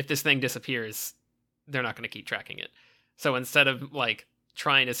thing. If this thing disappears, they're not going to keep tracking it. So instead of, like,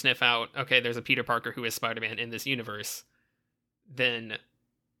 trying to sniff out, okay, there's a Peter Parker who is Spider-Man in this universe, then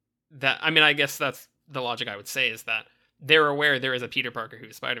that, I mean, I guess that's the logic I would say, is that they're aware there is a Peter Parker who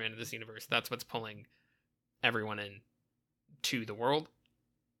is Spider-Man in this universe. That's what's pulling everyone in to the world.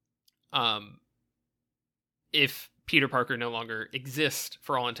 If Peter Parker no longer exists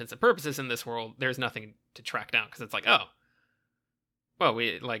for all intents and purposes in this world, there's nothing to track down, because it's like, oh, well,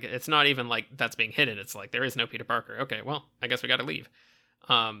 it's not even like that's being hidden. It's like, there is no Peter Parker. Okay, well, I guess we got to leave.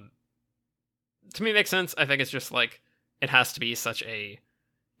 To me, it makes sense. I think it's just like, it has to be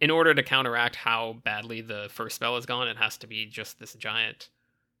in order to counteract how badly the first spell has gone, it has to be just this giant,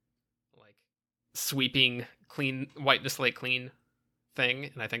 like, sweeping, clean, wipe the slate clean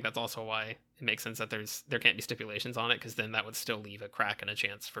thing. And I think that's also why it makes sense that there can't be stipulations on it, because then that would still leave a crack and a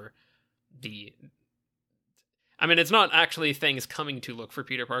chance for it's not actually things coming to look for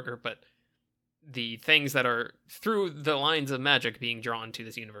Peter Parker, but the things that are through the lines of magic being drawn to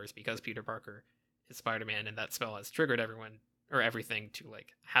this universe because Peter Parker is Spider-Man, and that spell has triggered everyone or everything to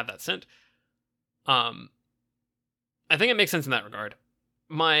like have that sent. I think it makes sense in that regard.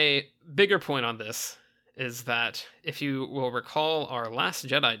 My bigger point on this is that if you will recall our Last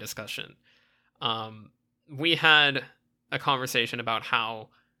Jedi discussion, we had a conversation about how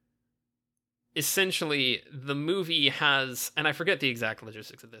essentially the movie has, and I forget the exact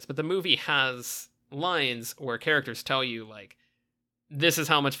logistics of this, but the movie has lines where characters tell you, like, this is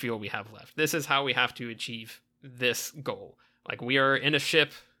how much fuel we have left. This is how we have to achieve this goal. Like, we are in a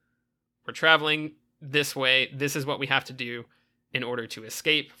ship, we're traveling this way, this is what we have to do in order to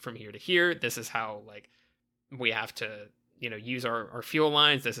escape from here to here. This is how, like, we have to, use our fuel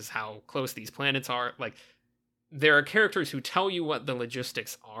lines. This is how close these planets are. Like, there are characters who tell you what the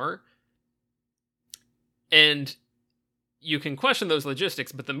logistics are, and you can question those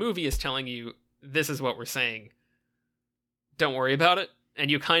logistics, but the movie is telling you, this is what we're saying. Don't worry about it.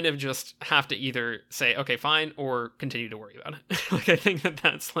 And you kind of just have to either say, okay, fine, or continue to worry about it. Like, I think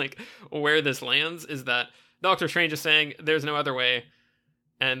that's like where this lands, is that Doctor Strange is saying, there's no other way.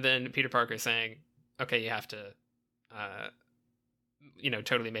 And then Peter Parker is saying, okay, you have to,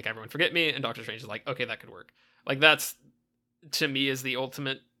 totally make everyone forget me. And Doctor Strange is like, okay, that could work. Like, that's, to me, is the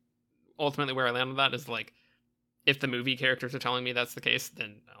ultimately where I land on that, is like, if the movie characters are telling me that's the case,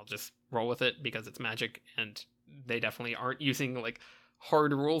 then I'll just roll with it because it's magic, and they definitely aren't using like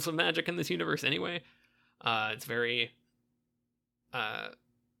hard rules of magic in this universe anyway. It's very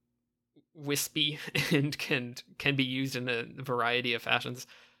wispy and can be used in a variety of fashions.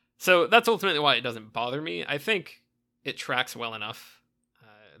 So that's ultimately why it doesn't bother me. I think it tracks well enough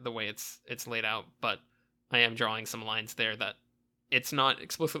the way it's laid out, but I am drawing some lines there that it's not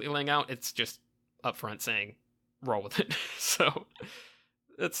explicitly laying out. It's just upfront saying, roll with it. So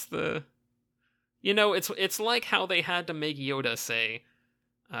that's the, it's like how they had to make Yoda say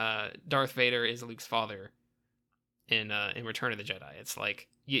Darth Vader is Luke's father in Return of the Jedi. It's like,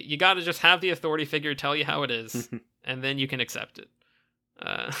 you got to just have the authority figure tell you how it is, and then you can accept it.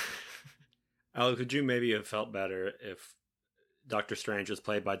 Alex, would you maybe have felt better if Doctor Strange was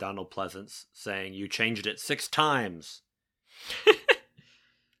played by Donald Pleasance saying, you changed it 6 times?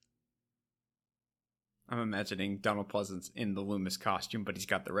 I'm imagining Donald Pleasance in the Loomis costume, but he's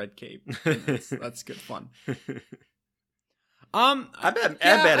got the red cape. That's good fun. I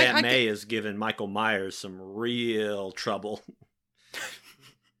bet Aunt May is giving Michael Myers some real trouble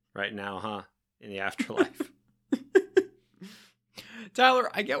right now, huh? In the afterlife. Tyler,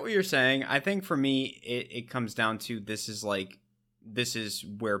 I get what you're saying. I think for me, it comes down to, this is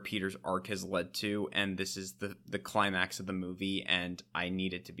where Peter's arc has led to, and this is the climax of the movie, and I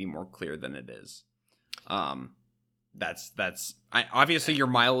need it to be more clear than it is. Obviously your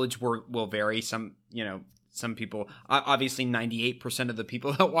mileage will vary. Some people, obviously 98% of the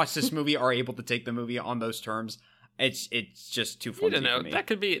people that watch this movie are able to take the movie on those terms. It's just too flimsy for me. That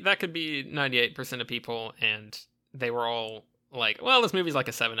could be 98% of people, and they were all like, well, this movie's like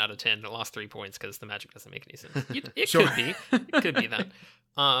a 7 out of 10. It lost 3 points because the magic doesn't make any sense. It Sure. could be that.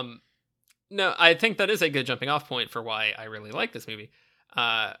 No, I think that is a good jumping off point for why I really like this movie.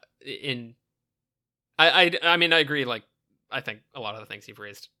 I agree. Like, I think a lot of the things you've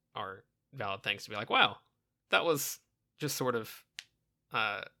raised are valid things to be like, wow, that was just sort of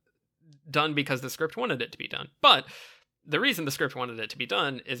done because the script wanted it to be done. But the reason the script wanted it to be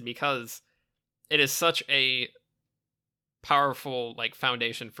done is because it is such a powerful, like,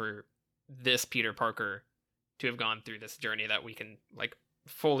 foundation for this Peter Parker to have gone through this journey that we can, like,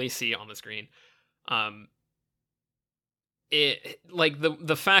 fully see on the screen. It, like,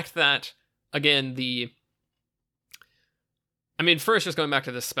 the fact that, again, first, just going back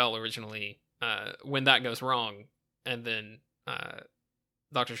to this spell originally, when that goes wrong, and then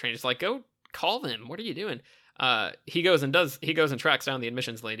Doctor Strange is like, go call them, what are you doing? He goes and tracks down the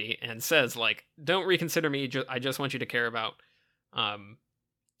admissions lady and says, like, don't reconsider me, I just want you to care about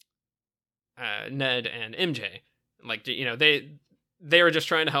Ned and MJ. Like, they were just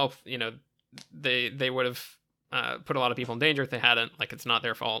trying to help, they would have put a lot of people in danger if they hadn't. Like, it's not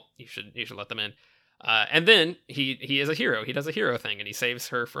their fault. You should let them in. And then he is a hero. He does a hero thing, and he saves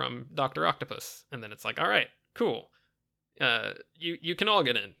her from Dr. Octopus. And then it's like, all right, cool. You can all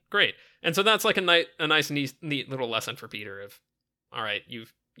get in. Great. And so that's like a nice, neat little lesson for Peter of, all right,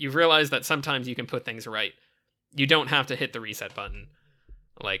 you've realized that sometimes you can put things right. You don't have to hit the reset button.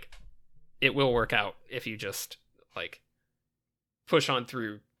 Like, it will work out if you just, like, push on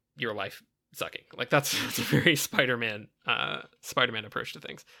through your life sucking. Like, that's a very Spider-Man approach to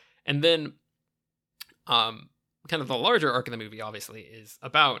things. And then kind of the larger arc of the movie, obviously, is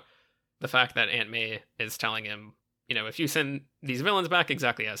about the fact that Aunt May is telling him, you know, if you send these villains back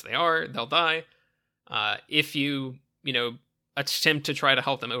exactly as they are, they'll die. If you, you know, attempt to try to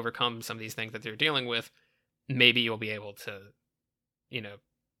help them overcome some of these things that they're dealing with, maybe you'll be able to, you know,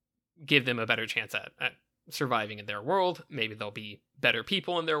 give them a better chance at surviving in their world. Maybe they'll be better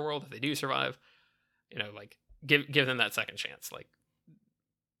people in their world if they do survive. You know, like, give them that second chance. Like,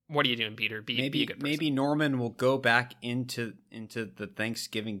 what are you doing, Peter? Be a good person. Maybe Norman will go back into the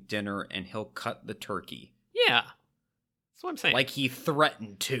Thanksgiving dinner and he'll cut the turkey. Yeah. That's what I'm saying. Like he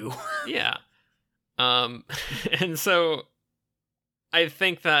threatened to. Yeah. And so I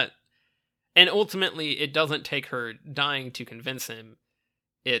think that, and ultimately it doesn't take her dying to convince him.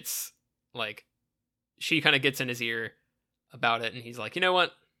 It's like, she kind of gets in his ear about it, and he's like, you know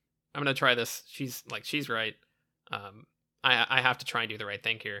what? I'm going to try this. She's right. I have to try and do the right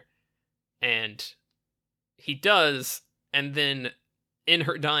thing here. And he does, and then in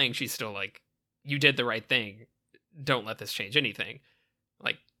her dying, she's still like, you did the right thing. Don't let this change anything.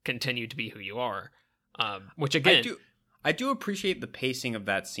 Like, continue to be who you are. Which again, I do appreciate the pacing of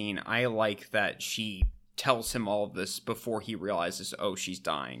that scene. I like that she tells him all of this before he realizes, oh, she's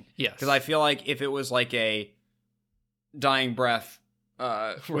dying. Yes. Because I feel like if it was like a dying breath,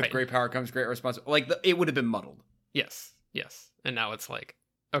 with great power comes great responsibility, like it would have been muddled. Yes. And now it's like,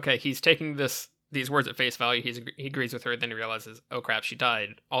 okay, he's taking these words at face value. He agrees with her. Then he realizes, oh crap, she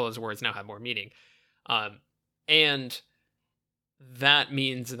died. All those words now have more meaning. And that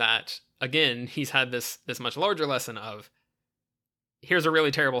means that, again, he's had this much larger lesson of, here's a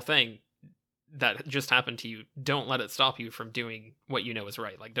really terrible thing that just happened to you. Don't let it stop you from doing what you know is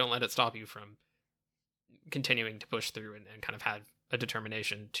right. Like, don't let it stop you from continuing to push through and kind of have a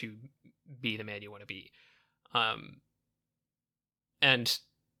determination to be the man you want to be. And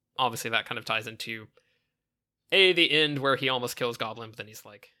obviously that kind of ties into the end where he almost kills Goblin, but then he's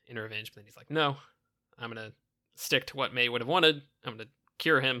like, in revenge, but then he's like, no, I'm going to stick to what May would have wanted. I'm going to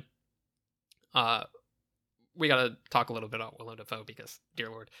cure him. We got to talk a little bit about Willem Dafoe because, dear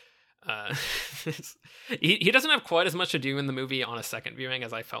Lord, he doesn't have quite as much to do in the movie on a second viewing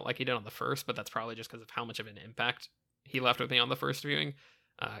as I felt like he did on the first, but that's probably just because of how much of an impact he left with me on the first viewing.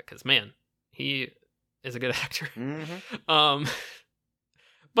 Because, man, he is a good actor. Mm-hmm.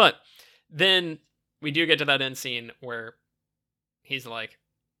 But then we do get to that end scene where he's like,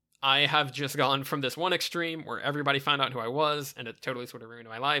 I have just gone from this one extreme where everybody found out who I was, and it totally sort of ruined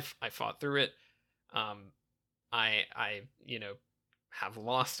my life. I fought through it. I you know, have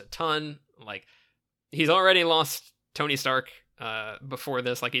lost a ton. Like, he's already lost Tony Stark before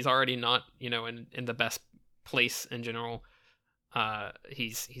this. Like, he's already not, you know, in the best place in general.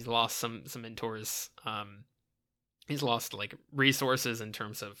 He's lost some mentors. He's lost, like, resources in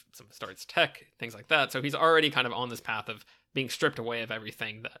terms of some of Stark's tech, things like that. So he's already kind of on this path of being stripped away of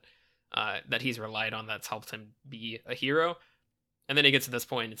everything that he's relied on that's helped him be a hero. And then he gets to this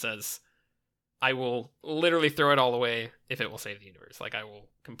point and says, I will literally throw it all away if it will save the universe. Like, I will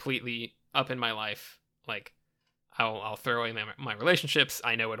completely up in my life. Like, I'll throw away my relationships.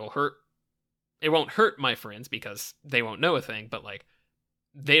 I know it'll hurt. It won't hurt my friends because they won't know a thing, but, like,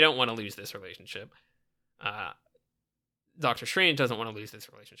 they don't want to lose this relationship. Doctor Strange doesn't want to lose this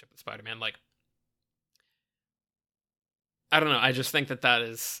relationship with Spider-Man. Like, I don't know. I just think that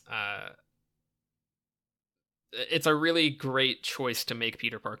is, it's a really great choice to make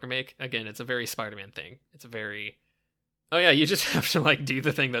Peter Parker make. Again, it's a very Spider-Man thing. It's a very, oh yeah, you just have to, like, do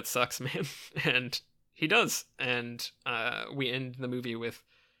the thing that sucks, man. And he does. And we end the movie with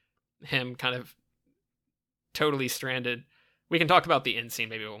him kind of totally stranded. We can talk about the end scene.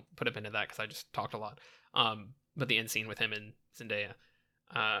 Maybe we'll put a pin to that because I just talked a lot. But the end scene with him and Zendaya.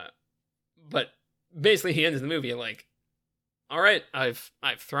 But basically he ends the movie like, all right, I've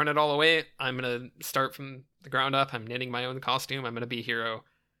thrown it all away. I'm going to start from the ground up. I'm knitting my own costume. I'm going to be a hero,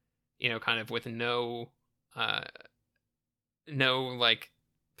 you know, kind of with no like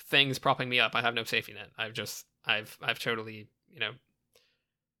things propping me up. I have no safety net. I've totally, you know,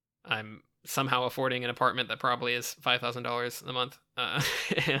 I'm somehow affording an apartment that probably is $5,000 a month.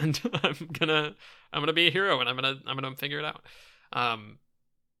 And I'm I'm gonna be a hero and I'm gonna figure it out.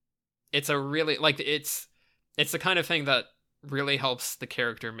 It's a really like it's the kind of thing that really helps the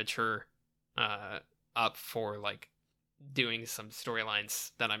character mature up for like doing some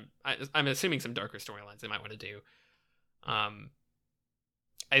storylines that I'm assuming some darker storylines they might want to do.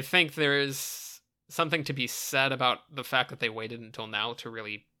 I think there is something to be said about the fact that they waited until now to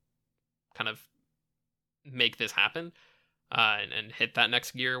really kind of make this happen and hit that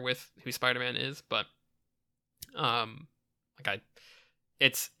next gear with who Spider-Man is. But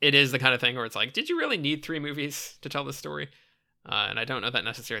it is the kind of thing where it's like, did you really need 3 movies to tell this story? And I don't know that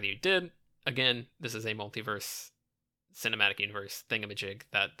necessarily you did. Again, this is a multiverse cinematic universe thingamajig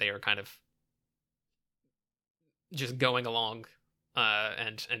that they are kind of just going along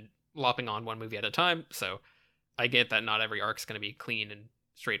and lopping on one movie at a time. So I get that not every arc's going to be clean and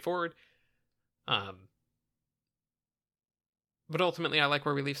straightforward. But ultimately, I like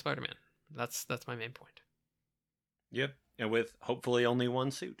where we leave Spider-Man. That's my main point. Yep, and with hopefully only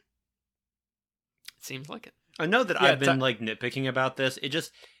one suit. It seems like it. I know that I've been like nitpicking about this. It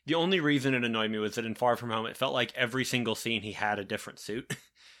just, the only reason it annoyed me was that in Far From Home, it felt like every single scene he had a different suit.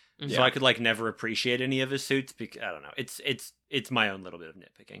 Yeah. So I could like never appreciate any of his suits because I don't know. It's my own little bit of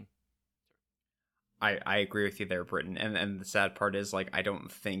nitpicking. I agree with you there, Britton. And the sad part is, like, I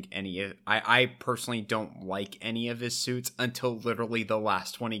don't think I personally don't like any of his suits until literally the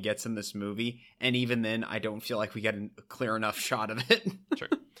last one he gets in this movie. And even then, I don't feel like we get a clear enough shot of it. Sure.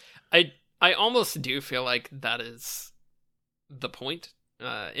 I almost do feel like that is the point.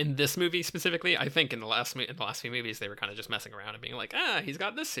 In this movie specifically, I think in the last few movies, they were kind of just messing around and being like, he's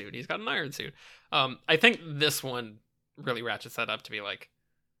got this suit, he's got an iron suit. I think this one really ratchets that up to be like,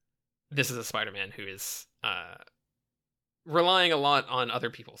 this is a Spider-Man who is relying a lot on other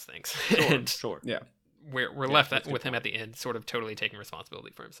people's things. Sure. Yeah. We're left with him at the end, sort of totally taking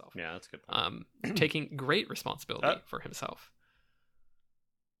responsibility for himself. Yeah, that's a good point. Taking great responsibility for himself.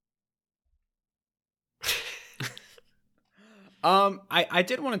 I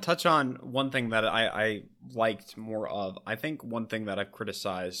did want to touch on one thing that I liked more of. I think one thing that I've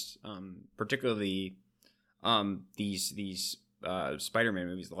criticized, particularly these Spider-Man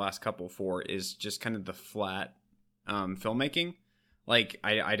movies, the last couple for, is just kind of the flat filmmaking. Like,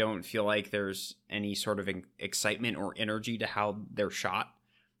 I don't feel like there's any sort of excitement or energy to how they're shot.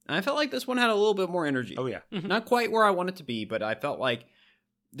 And I felt like this one had a little bit more energy. Oh, yeah. Mm-hmm. Not quite where I want it to be, but I felt like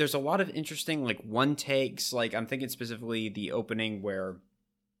there's a lot of interesting, like, one takes. Like, I'm thinking specifically the opening where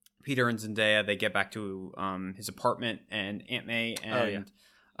Peter and Zendaya, they get back to his apartment, and Aunt May and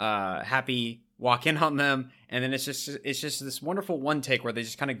Happy walk in on them, and then it's just this wonderful one take where they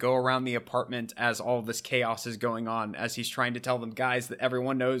just kind of go around the apartment as all this chaos is going on, as he's trying to tell them, guys, that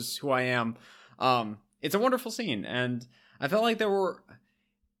everyone knows who I am. It's a wonderful scene, and I felt like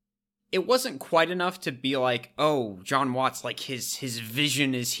it wasn't quite enough to be like, oh, John Watts, like his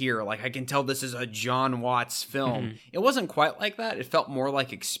vision is here. Like, I can tell this is a John Watts film. Mm-hmm. It wasn't quite like that. It felt more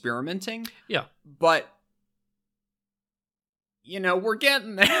like experimenting. Yeah. But, you know, we're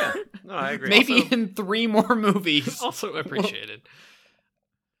getting there. No, I agree. Maybe also, in 3 more movies. Also appreciated.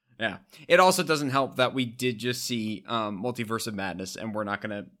 Yeah. It also doesn't help that we did just see Multiverse of Madness, and we're not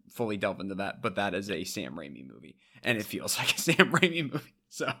going to fully delve into that, but that is a Sam Raimi movie, and it feels like a Sam Raimi movie.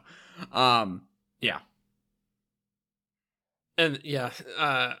 So, yeah. And yeah,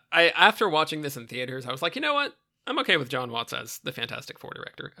 after watching this in theaters, I was like, you know what? I'm okay with John Watts as the Fantastic Four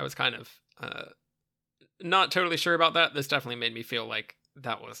director. I was kind of not totally sure about that. This definitely made me feel like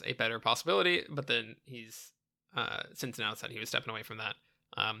that was a better possibility, but then he's since announced that he was stepping away from that.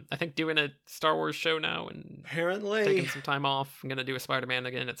 I think doing a Star Wars show now and apparently taking some time off. I'm going to do a Spider-Man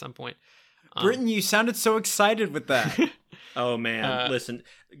again at some point. Britton, you sounded so excited with that. Oh man, listen,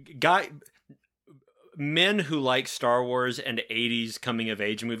 men who like Star Wars and 80s coming of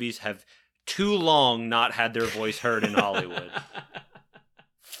age movies have too long not had their voice heard in Hollywood.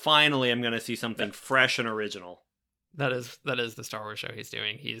 Finally, I'm going to see something fresh and original. That is the Star Wars show he's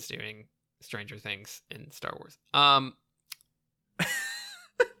doing. He's doing Stranger Things in Star Wars.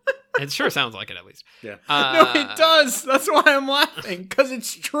 It sure sounds like it, at least. Yeah. No, it does. That's why I'm laughing, because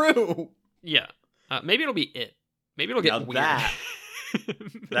it's true. Yeah. Maybe it'll be it. Maybe it'll get weird.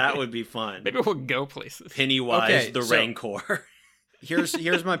 That would be fun. Maybe we'll go places. Pennywise the Rancor.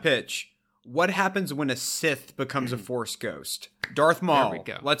 Here's my pitch. What happens when a Sith becomes a Force ghost? Darth Maul. There we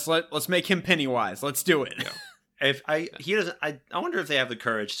go. Let's make him Pennywise. Let's do it. Yeah. I wonder if they have the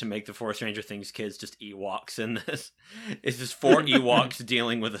courage to make the 4 Stranger Things kids just Ewoks in this. It's just 4 Ewoks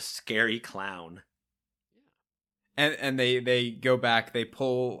dealing with a scary clown. And they go back, they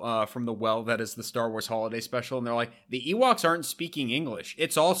pull from the well that is the Star Wars Holiday Special, and they're like, the Ewoks aren't speaking English.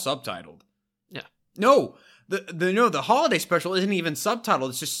 It's all subtitled. Yeah. No, the holiday special isn't even subtitled.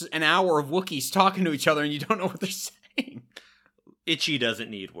 It's just an hour of Wookiees talking to each other, and you don't know what they're saying. Itchy doesn't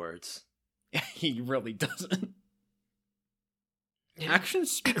need words. He really doesn't. Actions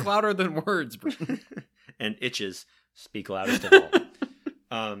speak louder than words, Britton. And itches speak loudest of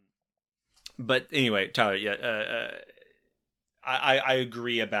all. But anyway, Tyler, I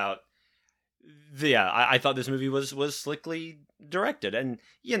agree about. I thought this movie was slickly directed, and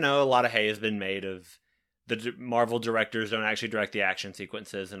a lot of hay has been made of the Marvel directors don't actually direct the action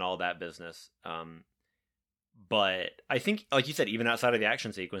sequences and all that business. But I think, like you said, even outside of the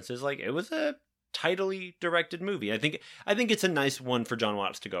action sequences, like it was a tidily directed movie. I think it's a nice one for John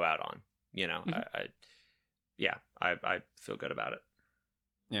Watts to go out on. I feel good about it.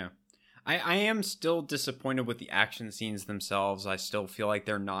 Yeah. I am still disappointed with the action scenes themselves. I still feel like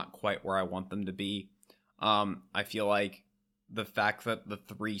they're not quite where I want them to be. I feel like the fact that the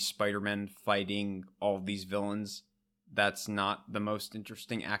 3 Spider-Men fighting all of these villains, that's not the most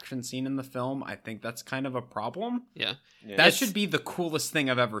interesting action scene in the film. I think that's kind of a problem. Yeah. That should be the coolest thing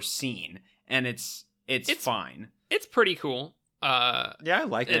I've ever seen, and it's fine. It's pretty cool. I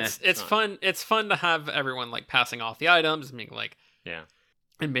like it. It's fun. It's fun to have everyone like passing off the items and being like,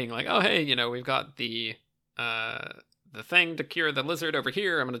 and being like, oh hey, we've got the thing to cure the lizard over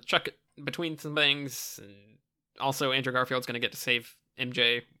here. I'm gonna chuck it between some things, and also Andrew Garfield's gonna get to save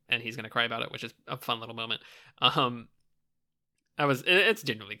MJ, and he's gonna cry about it, which is a fun little moment. It's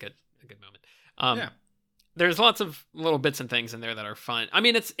genuinely a good moment. There's lots of little bits and things in there that are fun. I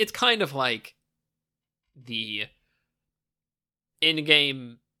mean, it's kind of like the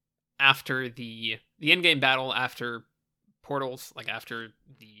in-game after the in-game battle after Portals, like after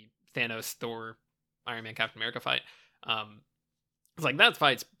the Thanos, Thor, Iron Man, Captain America fight. It's like that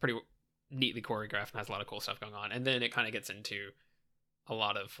fight's pretty neatly choreographed and has a lot of cool stuff going on, and then it kind of gets into a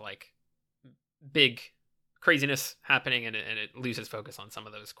lot of like big craziness happening, and it loses focus on some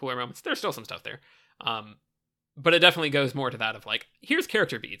of those cooler moments. There's still some stuff there, but it definitely goes more to that of like, here's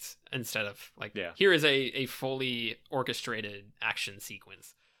character beats instead of like, here is a fully orchestrated action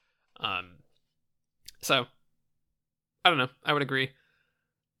sequence. So I don't know, I would agree.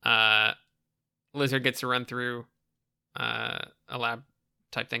 Lizard gets to run through a lab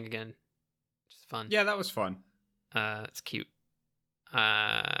type thing again, which is fun. Yeah, that was fun. It's cute.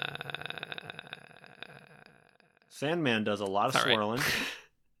 Sandman does a lot of swirling. Right.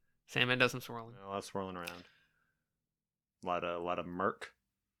 Sandman does some swirling. A lot of swirling around. A lot of murk.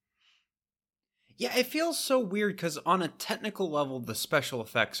 Yeah, it feels so weird because on a technical level, the special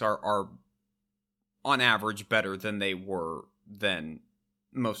effects are on average better than they were than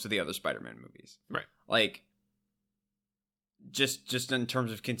most of the other Spider-Man movies. Right. Like, just in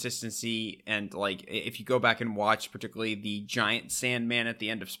terms of consistency, and like if you go back and watch particularly the giant Sandman at the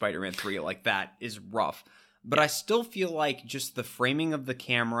end of Spider-Man 3, like that is rough. But I still feel like just the framing of the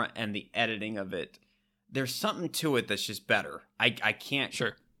camera and the editing of it, there's something to it that's just better. I can't...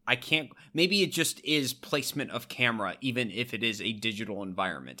 Sure. I can't... Maybe it just is placement of camera, even if it is a digital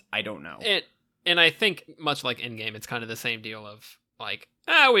environment. I don't know. And I think, much like Endgame, it's kind of the same deal of, like,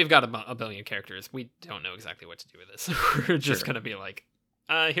 we've got a billion characters. We don't know exactly what to do with this. We're just going to be like,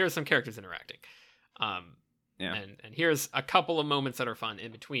 here's some characters interacting. And here's a couple of moments that are fun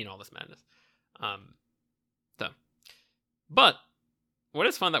in between all this madness. But what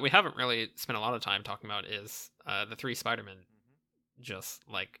is fun that we haven't really spent a lot of time talking about is the 3 Spider-Men just,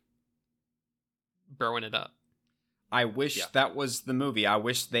 like, broing it up. I wish that was the movie. I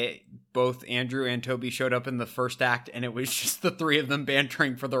wish both Andrew and Toby showed up in the first act, and it was just the 3 of them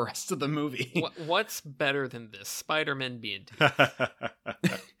bantering for the rest of the movie. What's better than this? Spider-Man being 2.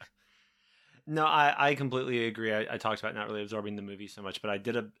 No, I completely agree. I talked about not really absorbing the movie so much, but I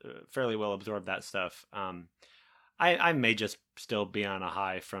did fairly well absorb that stuff. I may just still be on a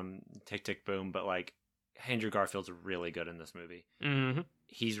high from Tick, Tick, Boom, but like Andrew Garfield's really good in this movie. Mm-hmm.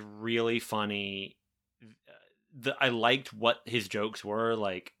 He's really funny. I liked what his jokes were,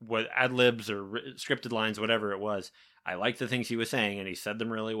 like what ad libs or scripted lines, whatever it was. I liked the things he was saying, and he said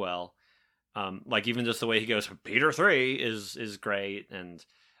them really well. Like even just the way he goes, Peter 3 is great, and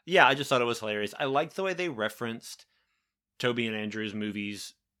yeah, I just thought it was hilarious. I liked the way they referenced Toby and Andrew's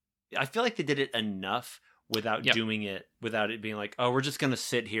movies. I feel like they did it enough without doing it, without it being like, oh, we're just going to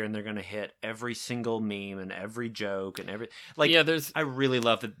sit here and they're going to hit every single meme and every joke and every, like, I really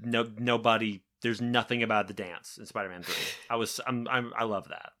love that nobody, there's nothing about the dance in Spider-Man 3. I love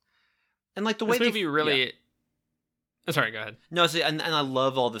that. And like the way this movie really, oh, sorry, go ahead. No, see, and I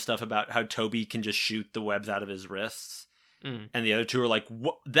love all the stuff about how Toby can just shoot the webs out of his wrists. And the other two are like,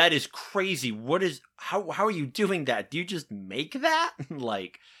 what? That is crazy. What is, how are you doing that? Do you just make that?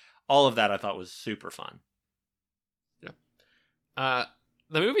 Like, all of that I thought was super fun.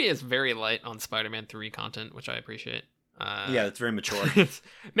 The movie is very light on Spider-Man 3 content, which I appreciate. Yeah, it's very mature.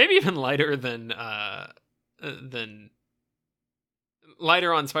 Maybe even lighter than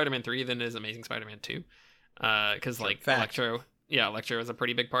lighter on Spider-Man 3 than is Amazing Spider-Man 2. Because like Electro is a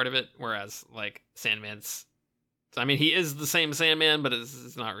pretty big part of it, whereas like Sandman's, I mean, he is the same Sandman, but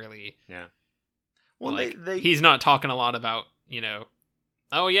it's not really. Yeah. Well, like, he's not talking a lot about,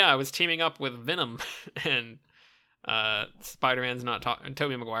 oh yeah, I was teaming up with Venom, and Spider-Man's not talking.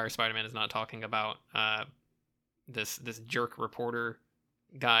 Tobey Maguire Spider-Man is not talking about this jerk reporter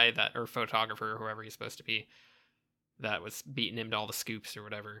guy or photographer, or whoever he's supposed to be, that was beating him to all the scoops or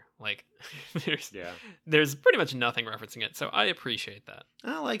whatever. Like, there's pretty much nothing referencing it, so I appreciate that.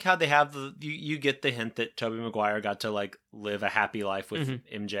 I like how they have you get the hint that Tobey Maguire got to like live a happy life with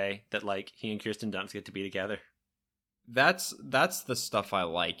MJ, that like he and Kirsten Dunst get to be together. That's the stuff I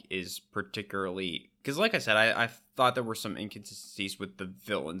like, is particularly because, like I said, I thought there were some inconsistencies with the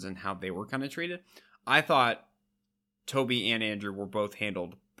villains and how they were kind of treated. I thought Toby and Andrew were both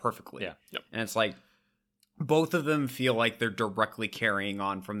handled perfectly. Yeah. Yep. And it's like, both of them feel like they're directly carrying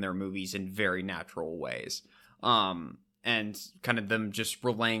on from their movies in very natural ways. And kind of them just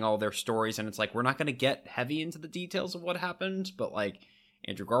relaying all their stories. And it's like, we're not going to get heavy into the details of what happened, but like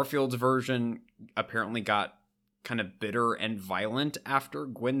Andrew Garfield's version apparently got kind of bitter and violent after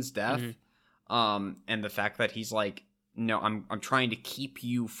Gwen's death. And the fact that he's like, no, I'm trying to keep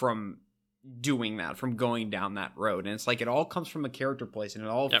you from doing that, from going down that road. And it's like, it all comes from a character place, and it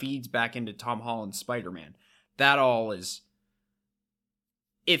all feeds back into Tom Holland's Spider-Man. That all is,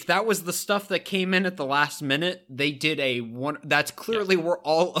 if that was the stuff that came in at the last minute, they did that's clearly where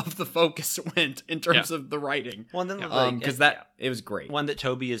all of the focus went in terms of the writing. Well, then, it was great. One that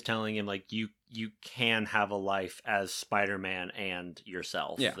Toby is telling him, like, you can have a life as Spider-Man and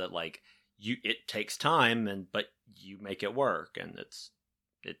yourself. Yeah. That like it takes time, but you make it work, and it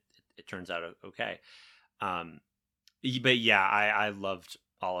turns out okay. But yeah, I loved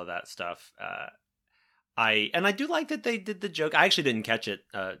all of that stuff. I do like that they did the joke. I actually didn't catch it.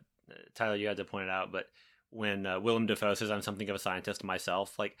 Tyler, you had to point it out, but when Willem Dafoe says, "I'm something of a scientist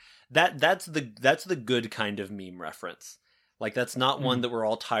myself," like that's the good kind of meme reference. Like, that's not one that we're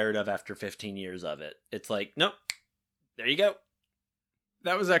all tired of after 15 years of it. It's like, nope, there you go.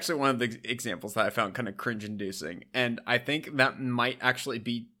 That was actually one of the examples that I found kind of cringe-inducing, and I think that might actually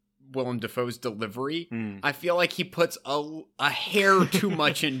be Willem Dafoe's delivery. I feel like he puts a hair too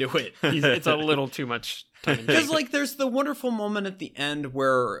much into it. It's a little too much. Because like, there's the wonderful moment at the end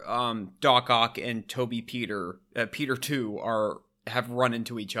where Doc Ock and Toby Peter 2 have run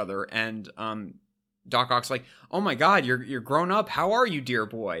into each other, and Doc Ock's like, "Oh my God, you're grown up. How are you, dear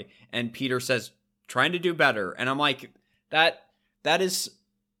boy?" And Peter says, "Trying to do better." And I'm like, that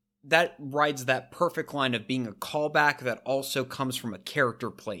rides that perfect line of being a callback that also comes from a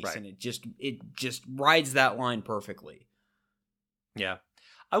character place, right. And it just rides that line perfectly. Yeah,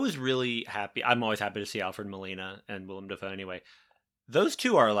 I was really happy. I'm always happy to see Alfred Molina and Willem Dafoe. Anyway, those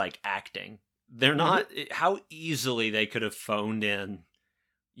two are like acting. They're not how easily they could have phoned in,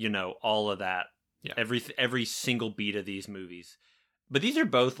 all of that. Yeah. Every single beat of these movies. But these are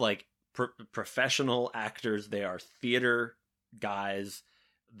both like professional actors. They are theater guys.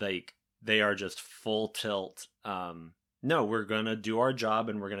 Like, they are just full tilt. No, we're gonna do our job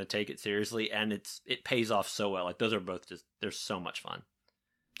and we're gonna take it seriously, and it pays off so well. Like, those are both they're so much fun.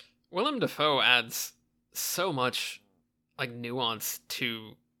 Willem Dafoe adds so much like nuance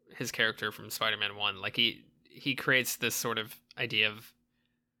to his character from Spider-Man 1. Like, he creates this sort of idea of,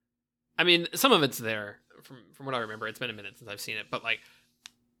 I mean, some of it's there from what I remember. It's been a minute since I've seen it, but like,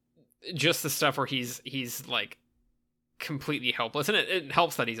 just the stuff where he's like completely helpless, and it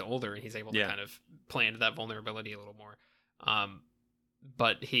helps that he's older and he's able to kind of play into that vulnerability a little more.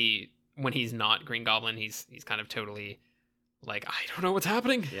 But when he's not Green Goblin, he's kind of totally like, I don't know what's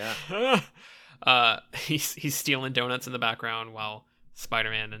happening. Yeah. He's stealing donuts in the background while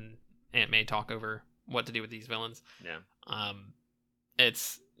Spider-Man and Aunt May talk over what to do with these villains. Yeah.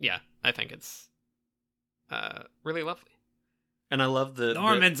 I think it's really lovely. And I love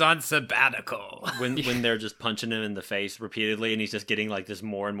Norman's on sabbatical. when they're just punching him in the face repeatedly, and he's just getting like this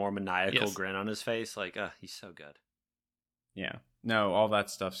more and more maniacal grin on his face. Like, he's so good. Yeah. No, all that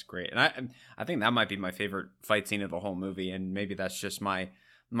stuff's great. And I think that might be my favorite fight scene of the whole movie, and maybe that's just my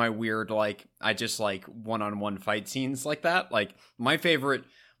weird, like, I just like one-on-one fight scenes like that. Like, my favorite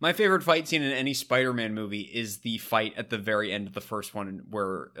fight scene in any Spider-Man movie is the fight at the very end of the first one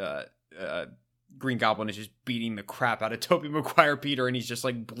where Green Goblin is just beating the crap out of Tobey Maguire Peter, and he's just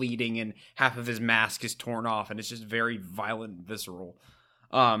like bleeding and half of his mask is torn off, and it's just very violent and visceral.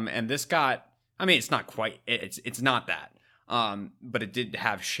 And this got, I mean, it's not quite, it's not that. But it did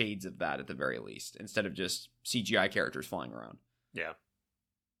have shades of that at the very least, instead of just CGI characters flying around. Yeah.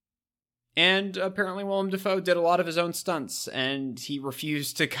 And apparently Willem Dafoe did a lot of his own stunts, and he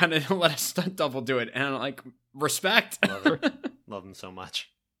refused to kind of let a stunt double do it. And like, respect. Love him so much.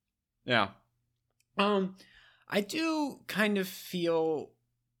 Yeah. I do kind of feel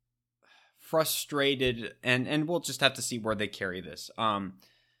frustrated, and we'll just have to see where they carry this.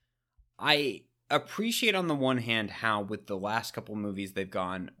 I appreciate on the one hand how with the last couple movies they've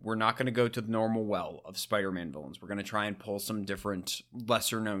gone, we're not going to go to the normal well of Spider-Man villains. We're going to try and pull some different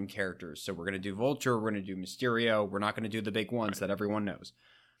lesser known characters. So we're going to do Vulture, we're going to do Mysterio, we're not going to do the big ones that everyone knows.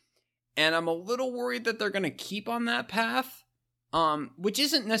 And I'm a little worried that they're going to keep on that path, which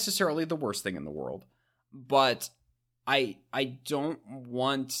isn't necessarily the worst thing in the world, but I don't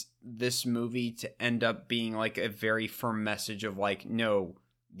want this movie to end up being like a very firm message of like, no,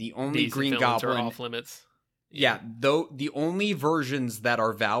 the only These Green villains Goblin are off limits. Yeah, though the only versions that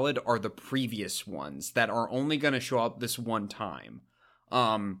are valid are the previous ones that are only going to show up this one time.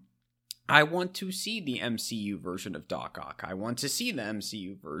 I want to see the MCU version of Doc Ock. I want to see the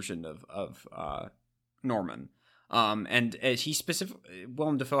MCU version of Norman. And he specifically,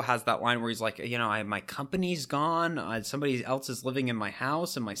 Willem Dafoe has that line where he's like, you know, my company's gone. Somebody else is living in my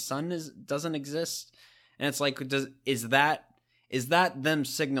house, and my son doesn't exist. And it's like, is that them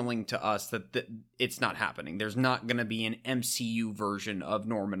signaling to us that it's not happening? There's not going to be an MCU version of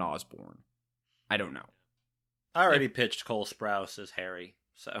Norman Osborn. I don't know. I already pitched Cole Sprouse as Harry,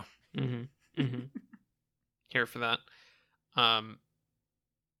 so. Here for that. I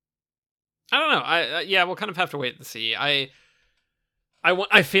don't know. Yeah, we'll kind of have to wait and see. I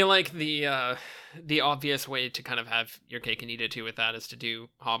feel like the obvious way to kind of have your cake and eat it too with that is to do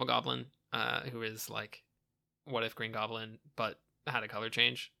Hobgoblin, who is like, what if Green Goblin, but had a color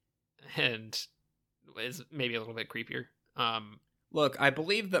change, and is maybe a little bit creepier. Look, I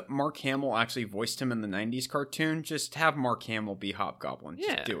believe that Mark Hamill actually voiced him in the 90s cartoon. Just have Mark Hamill be Hobgoblin.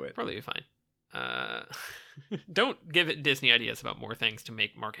 Just do it. Probably be fine. Don't give it Disney ideas about more things to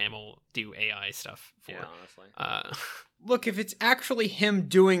make Mark Hamill do AI stuff for. Yeah, honestly. Look, if it's actually him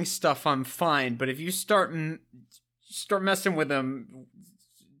doing stuff, I'm fine. But if you start messing with him,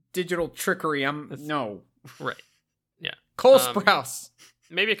 digital trickery, no. Right. Yeah. Cole Sprouse.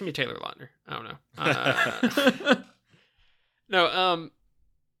 Maybe it can be Taylor Lautner. I don't know. No,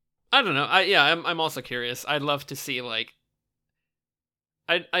 I don't know. I'm also curious. I'd love to see, like,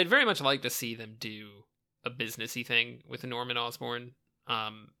 I'd very much like to see them do a businessy thing with Norman Osborn,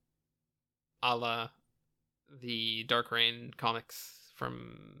 a la the Dark Reign comics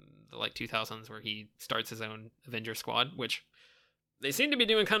from the like 2000s, where he starts his own Avenger squad, which they seem to be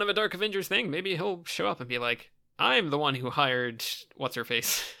doing kind of a Dark Avengers thing. Maybe he'll show up and be like, I'm the one who hired what's her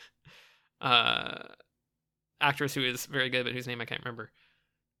face, actress who is very good but whose name I can't remember,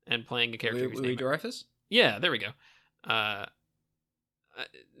 and playing a character whose name Dreyfus? Yeah, there we go.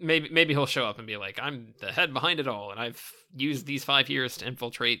 Maybe he'll show up and be like, I'm the head behind it all, and I've used these 5 years to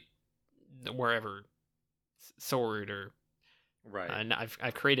infiltrate wherever, sword or right. And I've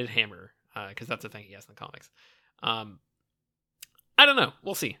created Hammer, because that's the thing he has in the comics. I don't know.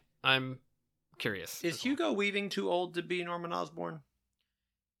 We'll see. I'm curious. Is Hugo Weaving too old to be Norman Osborn?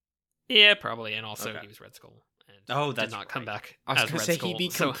 Yeah, probably. And also he was Red Skull. And that's did not come back. I was going to say he'd be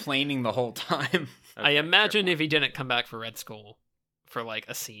complaining the whole time. I imagine if he didn't come back for Red Skull for like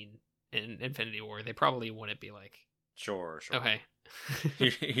a scene in Infinity War, they probably wouldn't be like, Sure. Okay.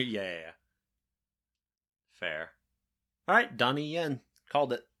 yeah. Fair. All right, Donnie Yen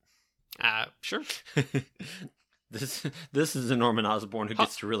called it. Sure. This is a Norman Osborn who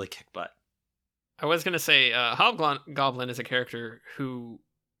gets to really kick butt. I was going to say, Hobgoblin is a character who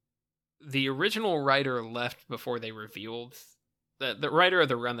the original writer left before they revealed, the writer of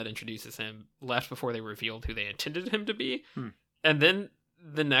the run that introduces him left before they revealed who they intended him to be. And then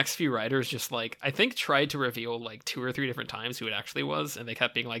the next few writers just like, I think tried to reveal like 2 or 3 different times who it actually was. And they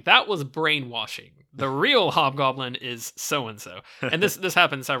kept being like, that was brainwashing. The real Hobgoblin is so-and-so. And this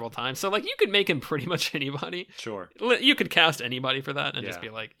happened several times. So like, you could make him pretty much anybody. Sure. You could cast anybody for that and just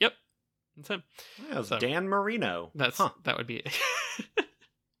be like, yep, that's him. Yeah, it was Dan Marino. That would be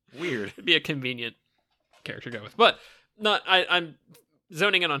weird. It'd be a convenient character to go with. But I'm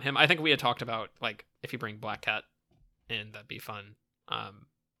zoning in on him. I think we had talked about like if you bring Black Cat in, that'd be fun.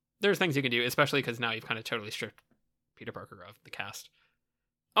 There's things you can do, especially because now you've kind of totally stripped Peter Parker of the cast.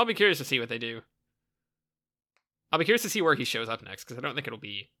 I'll be curious to see what they do. I'll be curious to see where he shows up next, because I don't think it'll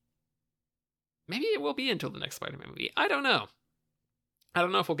be... Maybe it will be until the next Spider-Man movie. I don't know. I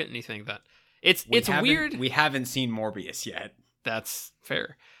don't know if we'll get anything that... It's weird. We haven't seen Morbius yet. That's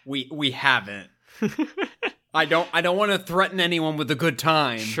fair. We haven't. I don't want to threaten anyone with a good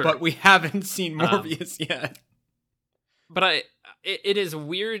time, Sure. but we haven't seen Morbius yet. But it is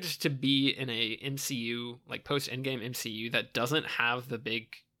weird to be in a MCU, like post-Endgame MCU, that doesn't have the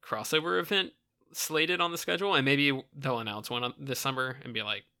big crossover event slated on the schedule, and maybe they'll announce one this summer and be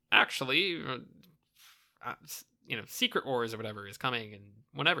like, actually, Secret Wars or whatever is coming and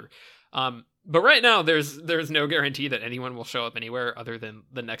whatever. But right now, there's no guarantee that anyone will show up anywhere other than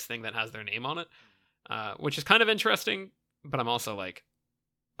the next thing that has their name on it, which is kind of interesting. But I'm also like,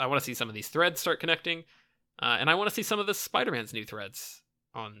 I want to see some of these threads start connecting, and I want to see some of the Spider-Man's new threads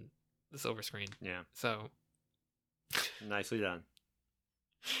on the silver screen. Yeah. So Nicely done.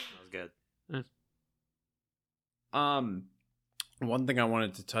 That was good. One thing I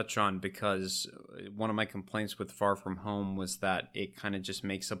wanted to touch on, because one of my complaints with Far From Home was that it kind of just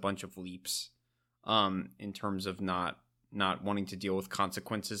makes a bunch of leaps in terms of not wanting to deal with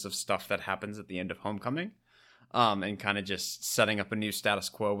consequences of stuff that happens at the end of Homecoming, and kind of just setting up a new status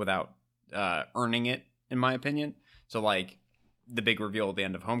quo without earning it, in my opinion. So, like, the big reveal at the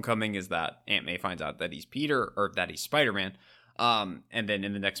end of Homecoming is that Aunt May finds out that he's Peter, or that he's Spider-Man, and then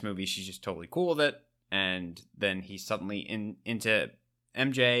in the next movie she's just totally cool with it. And then he's suddenly into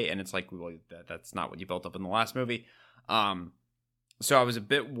MJ, and it's like, well, that's not what you built up in the last movie. So I was a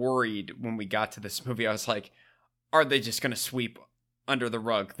bit worried when we got to this movie. I was like, are they just going to sweep under the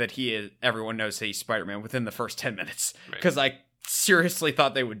rug that everyone knows that he's Spider-Man within the first 10 minutes? Because I seriously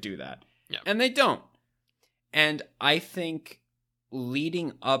thought they would do that. Yeah. And they don't. And I think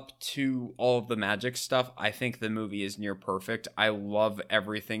leading up to all of the magic stuff, I think the movie is near perfect. I love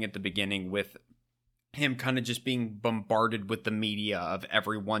everything at the beginning with him kind of just being bombarded with the media of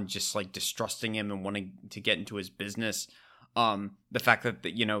everyone just like distrusting him and wanting to get into his business. The fact that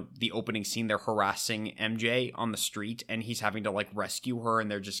the opening scene, they're harassing MJ on the street and he's having to like rescue her, and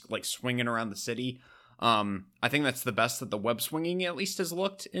they're just like swinging around the city. I think that's the best that the web swinging at least has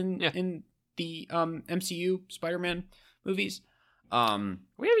looked in the MCU Spider-Man movies. We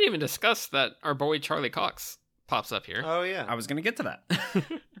haven't even discussed that our boy Charlie Cox pops up here. Oh yeah, I was gonna get to that.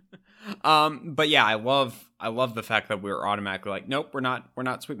 But yeah, I love the fact that we're automatically like, nope, we're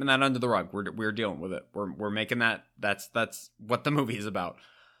not sweeping that under the rug. We're dealing with it. We're making that. That's what the movie is about.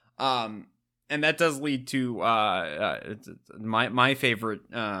 And that does lead to my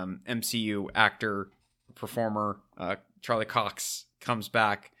favorite MCU actor performer, Charlie Cox, comes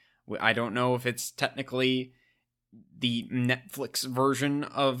back. I don't know if it's technically the Netflix version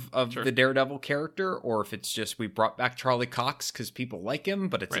of Sure. the Daredevil character, or if it's just we brought back Charlie Cox because people like him,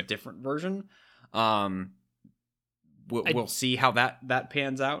 but it's a different version. We'll see how that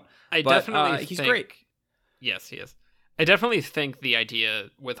pans out. He's great. Yes, he is. I definitely think the idea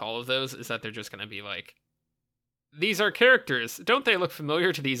with all of those is that they're just going to be like, these are characters. Don't they look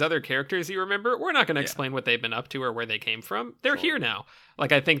familiar to these other characters you remember? We're not going to explain what they've been up to or where they came from. They're here now.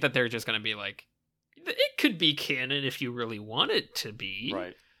 Like, I think that they're just going to be like, it could be canon if you really want it to be.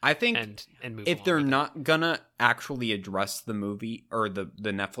 Right. I think and move if they're with not gonna actually address the movie or the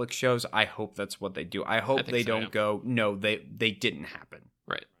Netflix shows, I hope that's what they do. I hope they don't go, no, they didn't happen.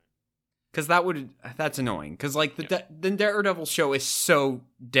 Right. Because that's annoying. Because like the Daredevil show is so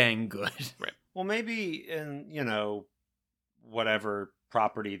dang good. Right. Well, maybe in whatever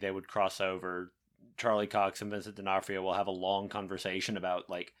property they would cross over, Charlie Cox and Vincent D'Onofrio will have a long conversation about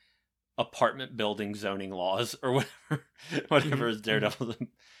like apartment building zoning laws or whatever is Daredevil.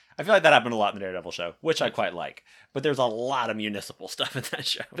 I feel like that happened a lot in the Daredevil show, which I quite like. But there's a lot of municipal stuff in that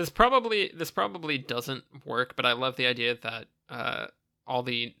show. This probably doesn't work, but I love the idea that all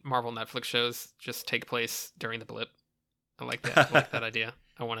the Marvel Netflix shows just take place during the blip. I like that. I like that idea.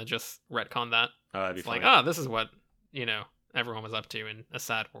 I want to just retcon that. Oh, that'd be it's funny. like, this is what everyone was up to in a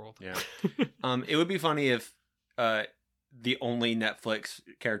sad world. Yeah. It would be funny if the only Netflix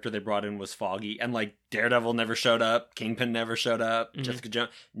character they brought in was Foggy, and like Daredevil never showed up, Kingpin never showed up, Jessica Jones,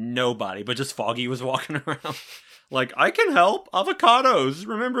 nobody, but just Foggy was walking around like, I can help, avocados,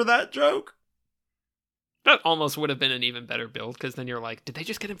 remember that joke? That almost would have been an even better build, because then you're like, did they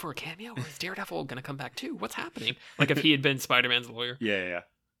just get him for a cameo, or is Daredevil gonna come back too? What's happening? Like if he had been Spider-Man's lawyer. Yeah.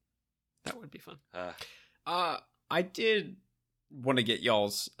 That would be fun. I did want to get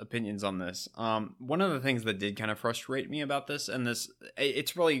y'all's opinions on this. One of the things that did kind of frustrate me about this, and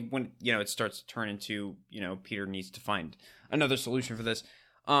it's really when it starts to turn into Peter needs to find another solution for this.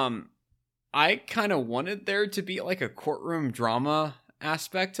 I kind of wanted there to be like a courtroom drama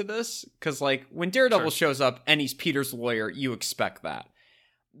aspect to this, because like when Daredevil shows up and he's Peter's lawyer, you expect that,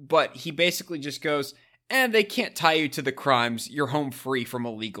 but he basically just goes, and they can't tie you to the crimes. You're home free from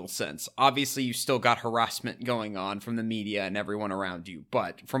a legal sense. Obviously, you still got harassment going on from the media and everyone around you,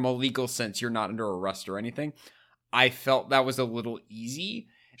 but from a legal sense, you're not under arrest or anything. I felt that was a little easy,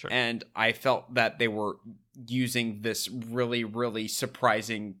 Sure. and I felt that they were using this really, really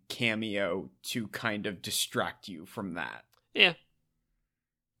surprising cameo to kind of distract you from that. Yeah.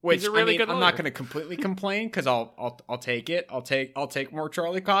 Which, He's a really good I'm not lawyer. going to completely complain, because I'll take it. I'll take more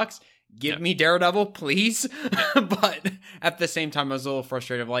Charlie Cox. Give Yeah. me Daredevil, please. But at the same time, I was a little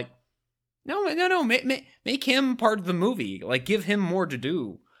frustrated. Like, no, make him part of the movie. Like, give him more to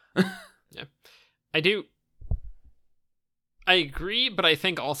do. I agree, but I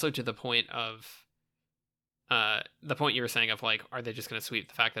think also to the point of the point you were saying of like, are they just going to sweep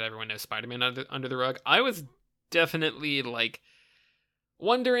the fact that everyone knows Spider-Man under the rug? I was definitely like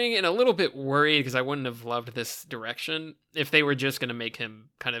wondering and a little bit worried, because I wouldn't have loved this direction if they were just going to make him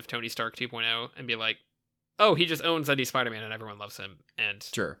kind of Tony Stark 2.0 and be like, oh, he just owns that he's Spider-Man and everyone loves him, and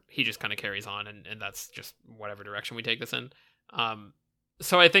Sure. he just kind of carries on, and that's just whatever direction we take this in.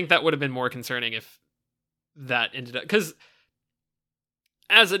 So I think that would have been more concerning if that ended up, because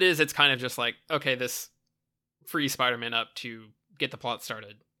as it is, it's kind of just like, okay, this frees Spider-Man up to get the plot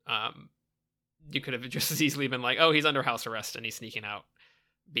started. You could have just as easily been like, oh, he's under house arrest and he's sneaking out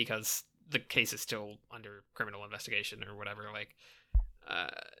because the case is still under criminal investigation or whatever. Like,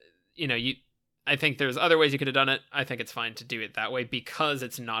 I think there's other ways you could have done it. I think it's fine to do it that way because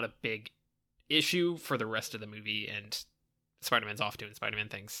it's not a big issue for the rest of the movie, and Spider-Man's off doing Spider-Man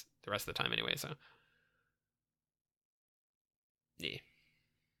things the rest of the time anyway, so. Yeah.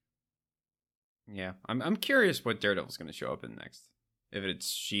 Yeah, I'm curious what Daredevil's going to show up in next. If it's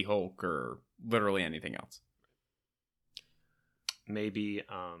She-Hulk or literally anything else. Maybe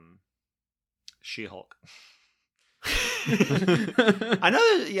She-Hulk. I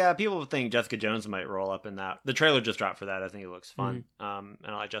know that, yeah, people think Jessica Jones might roll up in that. The trailer just dropped for that. I think it looks fun. And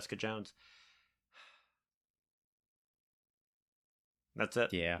I like Jessica Jones. That's it.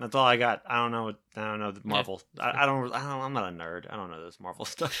 Yeah. That's all I got. I don't know the Marvel. I'm not a nerd. I don't know this Marvel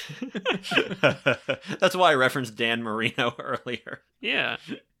stuff. That's why I referenced Dan Marino earlier. Yeah.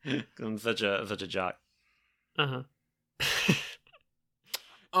 I'm such a jock. Uh-huh.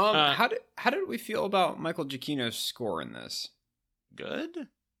 How did we feel about Michael Giacchino's score in this? Good.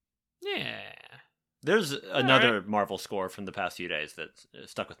 Yeah. There's another Marvel score from the past few days that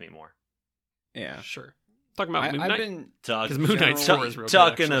stuck with me more. Yeah. Sure. Talking about Moon I've Knight? been Because Moon Knight's general- score is real good,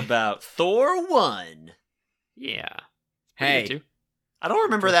 talking actually. about Thor 1. Yeah. Hey. Pretty good, too. I don't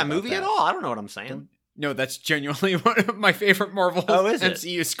remember Talk that about movie that. at all. I don't know what I'm saying. No, that's genuinely one of my favorite Marvel Oh, is it?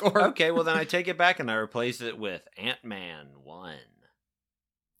 MCU score. Okay, well then I take it back and I replace it with Ant-Man 1.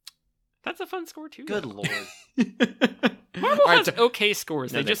 That's a fun score, too. Good though. lord. Marvel All right, has so- okay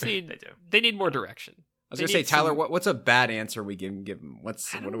scores. No, They they just do. need... They do. They need more direction. I was They gonna say, need Tyler, some- what's a bad answer we can give him? What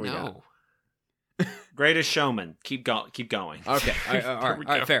I do don't we know. Greatest Showman. Keep going. got? Okay, all right, There we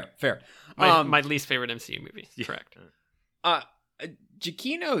all right, go. fair. My least favorite MCU movie. Yeah. Correct.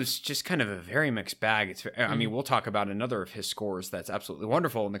 Giacchino's just kind of a very mixed bag. It's, I mean, we'll talk about another of his scores that's absolutely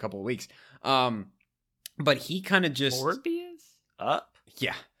wonderful in a couple of weeks. But he kind of just Morbius? Up.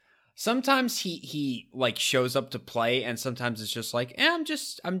 yeah. Sometimes he like shows up to play, and sometimes it's just like, I'm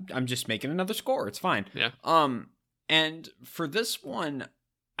just making another score. It's fine. Yeah. And for this one,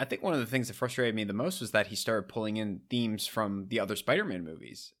 I think one of the things that frustrated me the most was that he started pulling in themes from the other Spider-Man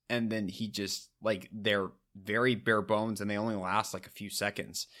movies, and then he just like they're very bare bones and they only last like a few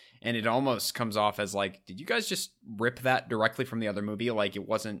seconds, and it almost comes off as like, did you guys just rip that directly from the other movie? Like it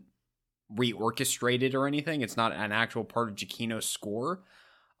wasn't reorchestrated or anything. It's not an actual part of Giacchino's score.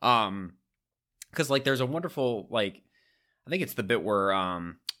 Because like there's a wonderful like, I think it's the bit where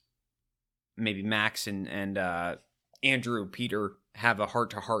maybe Max and Andrew Peter have a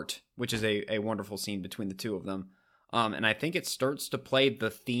heart-to-heart, which is a wonderful scene between the two of them. And I think it starts to play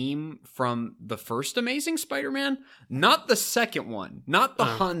the theme from the first Amazing Spider-Man, not the second one, not the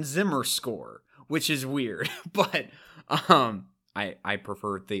Hans Zimmer score, which is weird. But I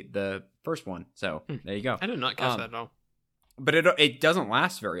prefer the first one. So there you go. I did not catch that at all. But it doesn't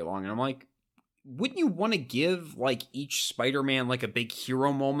last very long, and I'm like, wouldn't you want to give like each Spider-Man like a big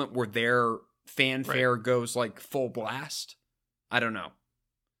hero moment where their fanfare goes like full blast? I don't know.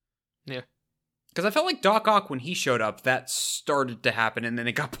 Yeah. Because I felt like Doc Ock, when he showed up, that started to happen, and then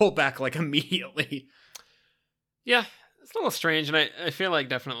it got pulled back like immediately. Yeah, it's a little strange, and I feel like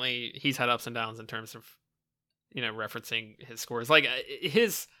definitely he's had ups and downs in terms of, referencing his scores. Like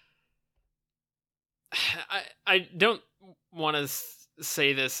his... I don't want to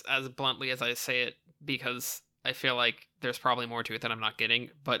say this as bluntly as I say it, because I feel like there's probably more to it that I'm not getting,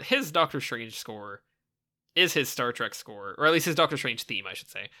 but his Doctor Strange score is his Star Trek score, or at least his Doctor Strange theme, I should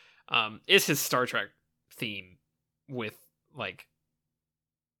say, is his Star Trek theme with like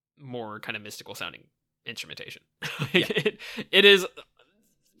more kind of mystical sounding instrumentation. Yeah. It is,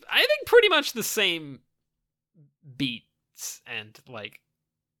 I think, pretty much the same beats and like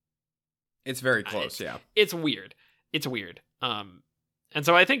It's very close. Yeah. it's weird. And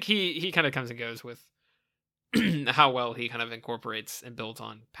so I think he kind of comes and goes with how well he kind of incorporates and builds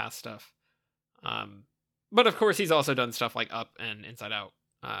on past stuff. But of course, he's also done stuff like Up and Inside Out,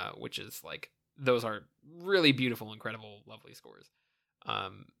 which is like, those are really beautiful, incredible, lovely scores.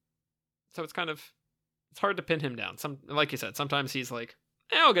 So it's hard to pin him down. Like you said, sometimes he's like,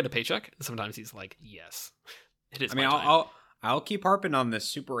 I'll get a paycheck. And sometimes he's like, yes, it is. I mean, I'll keep harping on this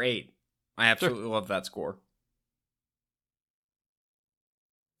Super 8. I absolutely love that score.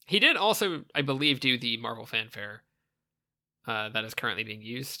 He did also, I believe, do the Marvel fanfare that is currently being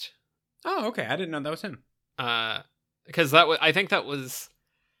used. Oh, okay. I didn't know that was him. Because I think that was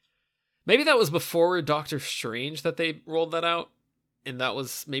before Doctor Strange that they rolled that out, and that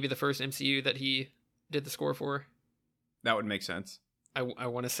was maybe the first MCU that he did the score for. That would make sense. I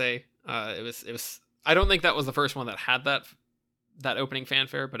want to say it was. I don't think that was the first one that had that opening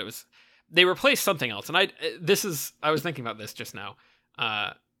fanfare, but it was. They replaced something else, and I was thinking about this just now.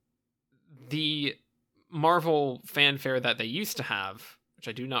 The Marvel fanfare that they used to have, which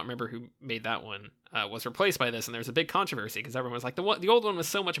I do not remember who made that one, was replaced by this, and there's a big controversy because everyone was like, the old one was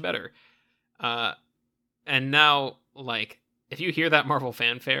so much better. And now, like, if you hear that Marvel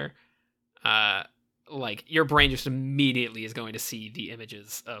fanfare, like, your brain just immediately is going to see the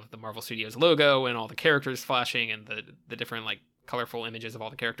images of the Marvel Studios logo and all the characters flashing and the different, like, colorful images of all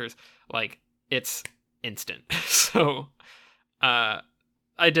the characters. Like, it's instant. So,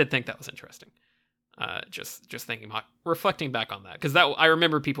 I did think that was interesting. Just thinking about, reflecting back on that, because I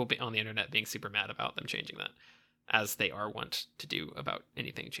remember people on the internet being super mad about them changing that, as they are wont to do about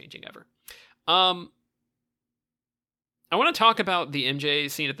anything changing ever. I want to talk about the MJ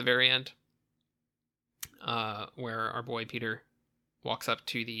scene at the very end, where our boy Peter walks up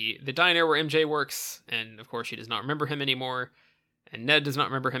to the diner where MJ works, and of course she does not remember him anymore, and Ned does not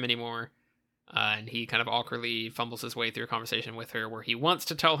remember him anymore. And he kind of awkwardly fumbles his way through a conversation with her where he wants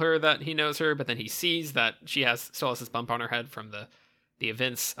to tell her that he knows her, but then he sees that she still has this bump on her head from the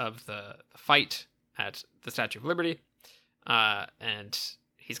events of the fight at the Statue of Liberty. And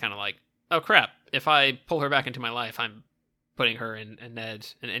he's kind of like, oh crap, if I pull her back into my life, I'm putting her and Ned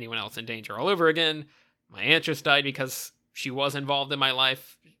and anyone else in danger all over again. My aunt just died because she was involved in my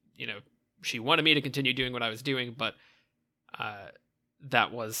life. You know, she wanted me to continue doing what I was doing, but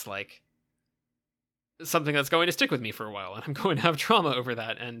that was like something that's going to stick with me for a while, and I'm going to have trauma over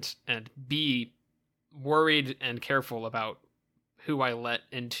that and be worried and careful about who I let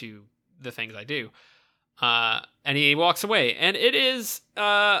into the things I do. And he walks away, and it is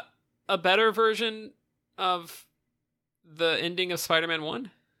a better version of the ending of Spider-Man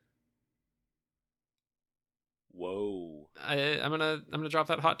 1. Whoa. I'm gonna drop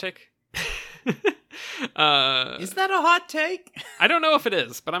that hot take. Is that a hot take? I don't know if it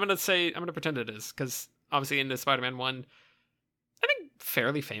is, but I'm gonna pretend it is, because obviously in the Spider-Man 1, I think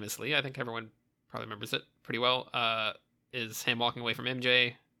fairly famously, I think everyone probably remembers it pretty well, is him walking away from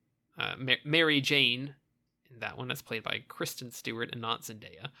MJ. Mary Jane in that one, that's played by Kristen Stewart and not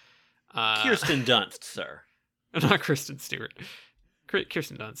Zendaya. Kirsten Dunst, sir. Not Kristen Stewart.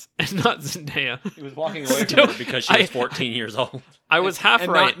 Kirsten Dunst, and not Zendaya. He was walking away from her because she was 14 years old. I was half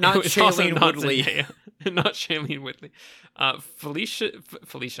and right. Not it was Shailene Woodley. Zendaya, and not Shailene Woodley. Felicia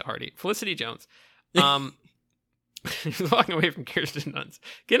Hardy. Felicity Jones. He was walking away from Kirsten Dunst.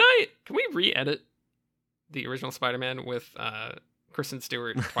 Can we re-edit the original Spider-Man with Kristen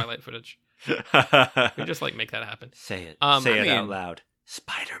Stewart Twilight footage? We just like make that happen. Say it. Say it out loud.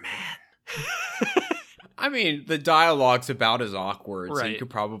 Spider-Man. I mean, the dialogue's about as awkward, so Right. you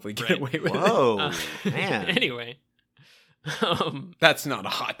could probably get away with Whoa, it. man. Anyway. it. That's not a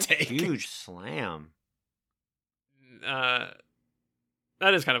hot take. Huge slam. That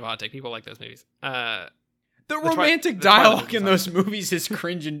is kind of a hot take. People like those movies. The Twilight romantic movies dialogue in are- those movies is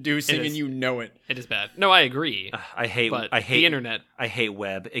cringe-inducing, It is. and you know it. It is bad. No, I agree. I hate But the internet. I hate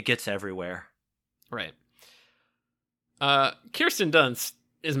web. It gets everywhere. Right. Kirsten Dunst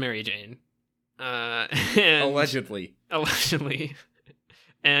is Mary Jane. And Allegedly.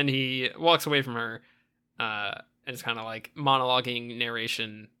 And he walks away from her, and it's kind of like monologuing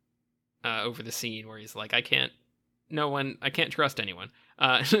narration over the scene where he's like, I can't trust anyone.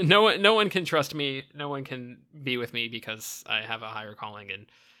 No one can trust me. No one can be with me because I have a higher calling, and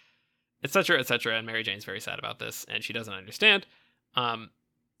et cetera, et cetera. And Mary Jane's very sad about this, and she doesn't understand.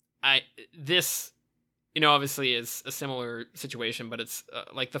 obviously is a similar situation, but it's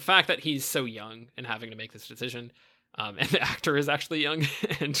like the fact that he's so young and having to make this decision, and the actor is actually young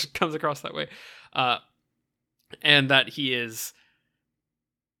and comes across that way, and that he is,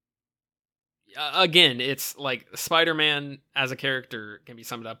 again, it's like Spider-Man as a character can be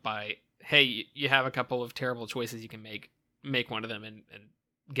summed up by, hey, you have a couple of terrible choices you can make one of them and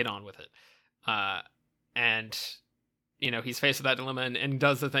get on with it. And, he's faced with that dilemma and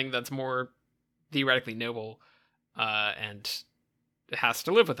does the thing that's more theoretically noble, and has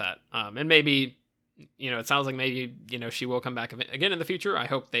to live with that. And maybe, it sounds like maybe, she will come back again in the future. I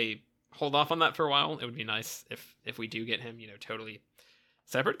hope they hold off on that for a while. It would be nice if we do get him, totally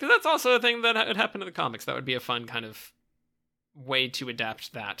separate, because that's also a thing that would happen in the comics. That would be a fun kind of way to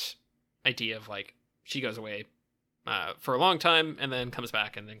adapt that idea of like she goes away for a long time and then comes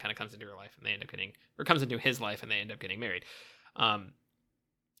back and then kind of comes into her life and they end up comes into his life and they end up getting married.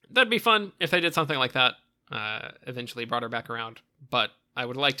 That'd be fun if they did something like that, eventually brought her back around, but I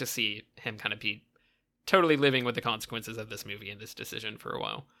would like to see him kind of be totally living with the consequences of this movie and this decision for a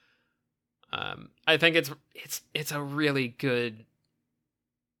while. I think it's a really good,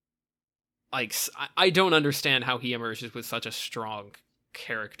 like, I don't understand how he emerges with such a strong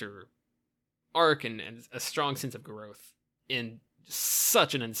character arc and a strong sense of growth in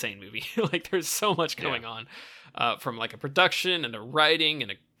such an insane movie. Like, there's so much going on, from like a production and a writing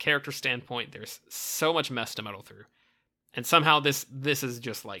and a character standpoint. There's so much mess to muddle through, and somehow this is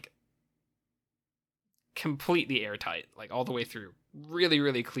just like completely airtight, like all the way through. Really,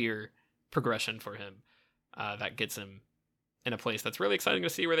 really clear progression for him, that gets him in a place that's really exciting to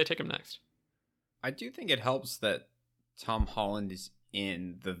see where they take him next. I do think it helps that Tom Holland is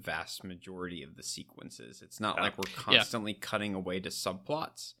in the vast majority of the sequences. It's not like we're constantly cutting away to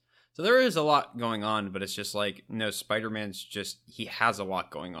subplots. So there is a lot going on, but it's just like, no, Spider-Man's just, he has a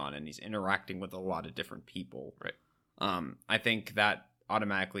lot going on and he's interacting with a lot of different people. Right. I think that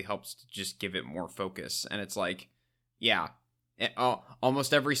automatically helps to just give it more focus. And it's like,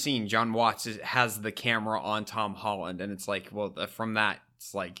 almost every scene, John Watts has the camera on Tom Holland. And it's like, well, from that,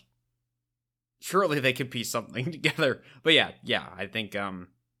 it's like, surely they could piece something together. But yeah, I think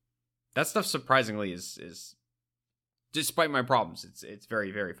that stuff surprisingly is despite my problems, it's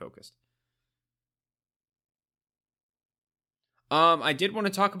very, very focused. I did want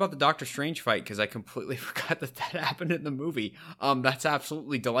to talk about the Doctor Strange fight because I completely forgot that happened in the movie. That's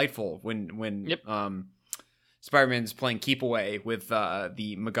absolutely delightful when Spider-Man's playing keep away with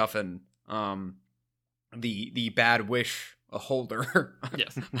the MacGuffin, the Bad Wish holder.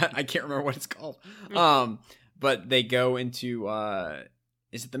 Yes. I can't remember what it's called. But they go into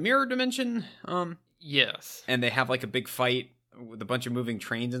is it the mirror dimension? Yes. And they have like a big fight with a bunch of moving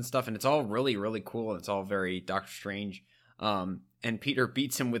trains and stuff, and it's all really, really cool, and it's all very Doctor Strange. And Peter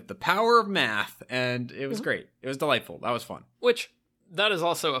beats him with the power of math, and it was great. It was delightful. That was fun. Which, that is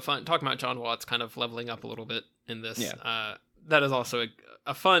also a fun, talking about John Watts kind of leveling up a little bit in this. Yeah. That is also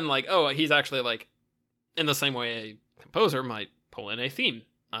a fun, like, oh, he's actually like, in the same way a composer might pull in a theme.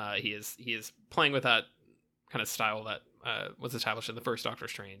 He is playing with that kind of style that was established in the first Doctor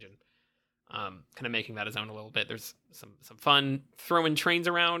Strange, and kind of making that his own a little bit. There's some fun throwing trains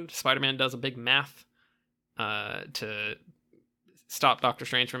around. Spider-Man does a big math to stop Doctor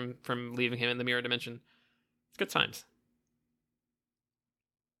Strange from leaving him in the mirror dimension. It's good times.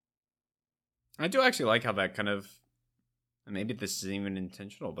 I do actually like how that kind of, maybe this isn't even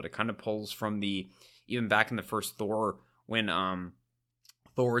intentional, but it kind of pulls from even back in the first Thor, when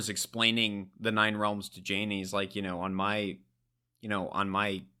Thor is explaining the Nine Realms to Jane, he's like, on my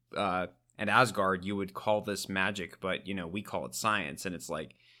at Asgard, you would call this magic, but we call it science. And it's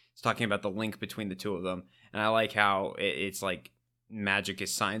like, it's talking about the link between the two of them. And I like how it's like magic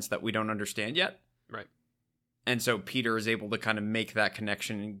is science that we don't understand yet. Right. And so Peter is able to kind of make that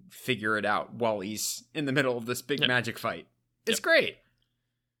connection and figure it out while he's in the middle of this big magic fight. It's great.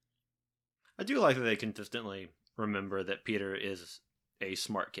 I do like that they consistently remember that Peter is a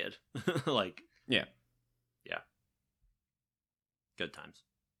smart kid. Like, yeah. Good times.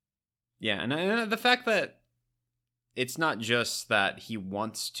 Yeah, and the fact that it's not just that he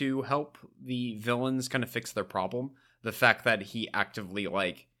wants to help the villains kind of fix their problem. The fact that he actively,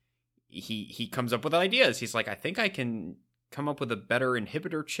 like, he comes up with ideas. He's like, I think I can come up with a better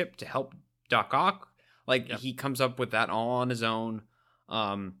inhibitor chip to help Doc Ock. Like, he comes up with that all on his own.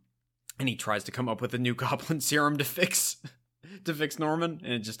 And he tries to come up with a new goblin serum to fix Norman,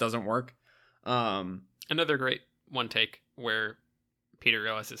 and it just doesn't work. Another great one take where Peter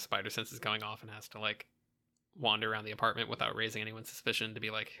realizes spider sense is going off and has to, like, wander around the apartment without raising anyone's suspicion to be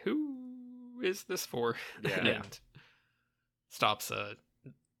like, who is this for? And stops a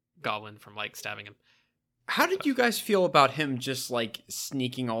goblin from, like, stabbing him. How did you guys feel about him just like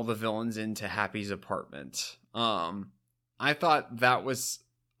sneaking all the villains into Happy's apartment? I thought that was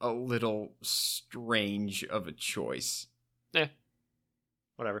a little strange of a choice. Yeah.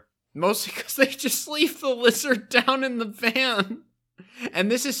 Whatever. Mostly because they just leave the lizard down in the van.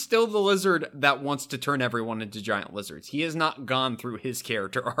 And this is still the lizard that wants to turn everyone into giant lizards. He has not gone through his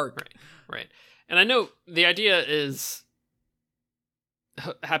character arc. Right. And I know the idea is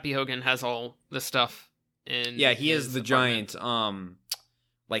Happy Hogan has all the stuff in he is the apartment. giant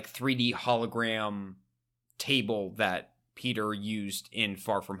like 3D hologram table that Peter used in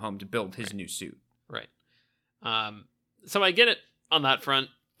Far From Home to build his new suit. Right. So I get it on that front.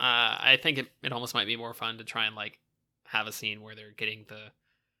 I think it almost might be more fun to try and like have a scene where they're getting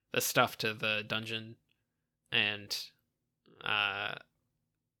the stuff to the dungeon, and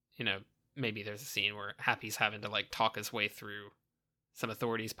maybe there's a scene where Happy's having to like talk his way through some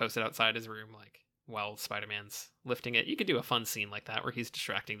authorities posted outside his room, like while Spider-Man's lifting it. You could do a fun scene like that where he's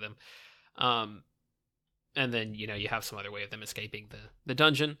distracting them. And then, you have some other way of them escaping the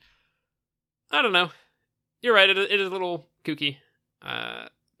dungeon. I don't know. You're right, it is a little kooky,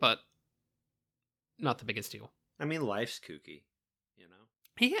 but not the biggest deal. I mean, life's kooky,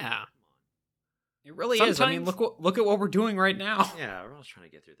 Yeah. It really is. I mean, look at what we're doing right now. Yeah, we're all trying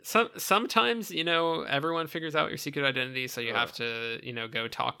to get through this. Sometimes, everyone figures out your secret identity, so you have to, go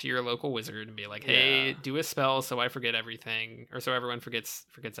talk to your local wizard and be like, hey, do a spell so I forget everything, or so everyone forgets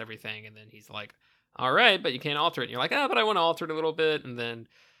everything, and then he's like, all right, but you can't alter it. And you're like, but I want to alter it a little bit, and then,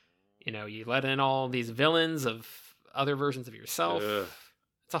 you let in all these villains of other versions of yourself. Ugh.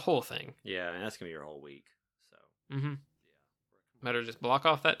 It's a whole thing. Yeah, and that's gonna be your whole week. So. Mm-hmm. Better just block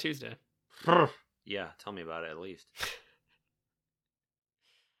off that Tuesday. Yeah, tell me about it at least.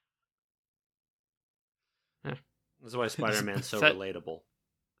 Yeah. That's why Spider-Man's so relatable.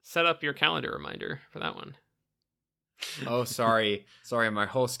 Set up your calendar reminder for that one. Oh, sorry. My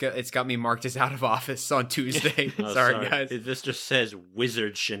whole it's got me marked as out of office on Tuesday. Sorry, guys. This just says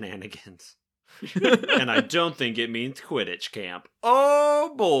wizard shenanigans. And I don't think it means Quidditch camp.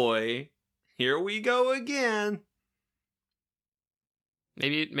 Oh, boy. Here we go again.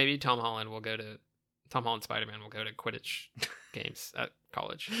 Maybe Tom Holland Spider-Man will go to Quidditch games at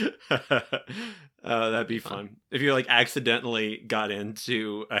college. That'd be fun. If you accidentally got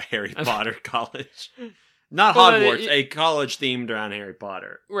into a Harry Potter college. Not Hogwarts, a college themed around Harry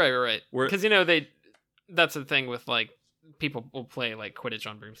Potter. Right. Because that's the thing with people will play Quidditch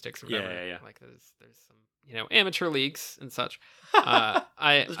on broomsticks or whatever. Yeah. There's some amateur leagues and such.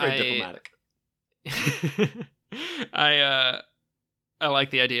 It's very diplomatic. I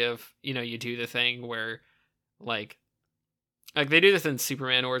like the idea of you do the thing where like they do this in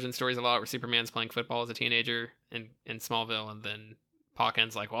Superman origin stories a lot, where Superman's playing football as a teenager in Smallville, and then Pa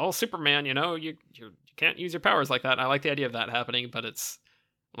Kent's like, well, Superman, you can't use your powers like that. And I like the idea of that happening, but it's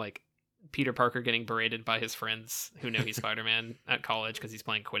like Peter Parker getting berated by his friends who know he's Spider-Man at college because he's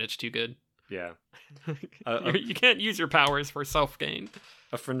playing Quidditch too good. Yeah. You can't use your powers for self-gain.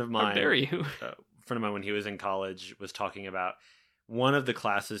 A friend of mine, how dare you? When he was in college was talking about one of the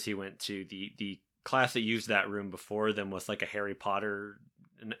classes he went to. The class that used that room before them was like a Harry Potter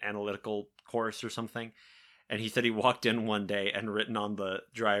analytical course or something. And he said he walked in one day and written on the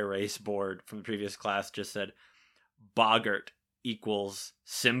dry erase board from the previous class just said, Boggart equals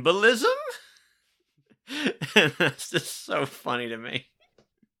symbolism? And that's just so funny to me.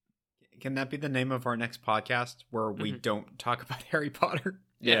 Can that be the name of our next podcast where we don't talk about Harry Potter?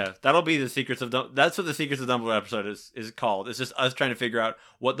 Yeah, that'll be the Secrets of that's what the Secrets of Dumbledore episode is called. It's just us trying to figure out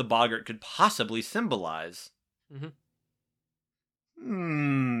what the Boggart could possibly symbolize.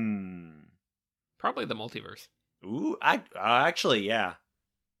 Probably the multiverse. Ooh, actually, yeah.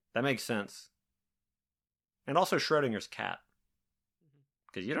 That makes sense. And also Schrodinger's cat.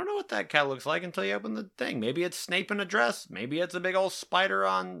 Because you don't know what that cat looks like until you open the thing. Maybe it's Snape in a dress. Maybe it's a big old spider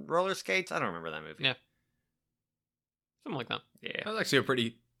on roller skates. I don't remember that movie. Yeah. Something like that. Yeah. That was actually a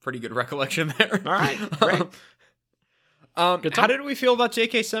pretty good recollection there. All right, great. How did we feel about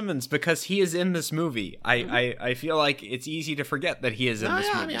J.K. Simmons? Because he is in this movie. I feel like it's easy to forget that he is in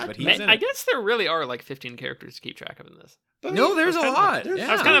this movie. But he's in it. I guess there really are 15 characters to keep track of in this. But no, there's a lot.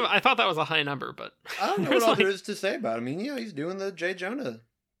 Yeah. I thought that was a high number, but I don't know what all there is to say about him. I mean, he's doing the J. Jonah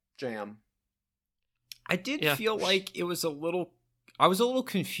jam. I did feel like it was I was a little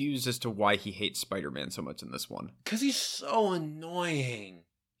confused as to why he hates Spider-Man so much in this one. Because he's so annoying.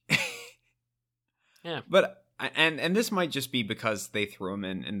 Yeah. But and this might just be because they threw him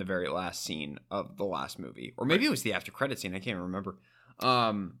in the very last scene of the last movie, or maybe it was the after credit scene. I can't remember.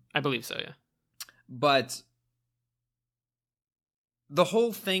 I believe so. Yeah. But the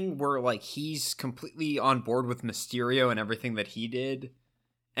whole thing where like he's completely on board with Mysterio and everything that he did,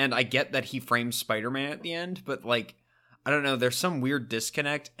 and I get that he frames Spider-Man at the end, but like I don't know, there's some weird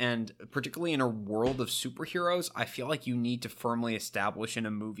disconnect, and particularly in a world of superheroes, I feel like you need to firmly establish in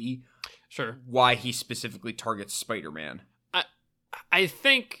a movie why he specifically targets Spider-Man. I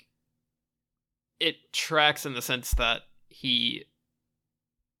think it tracks in the sense that he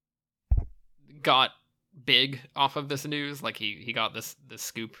got big off of this news. Like he got this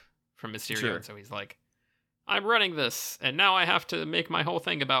scoop from Mysterio, and so he's like, I'm running this, and now I have to make my whole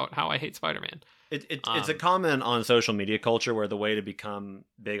thing about how I hate Spider-Man. It's a comment on social media culture where the way to become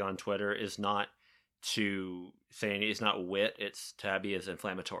big on Twitter is not to say it's not wit, it's to be as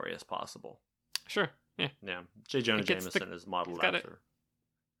inflammatory as possible. Sure. Yeah. Yeah. J. Jonah Jameson is modeled after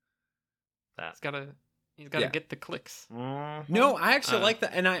that. He's got to get the clicks. Mm-hmm. No, I actually like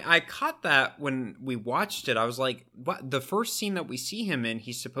that. And I caught that when we watched it. I was like, what? The first scene that we see him in,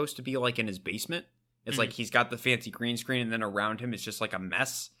 he's supposed to be like in his basement. It's like he's got the fancy green screen, and then around him it's just like a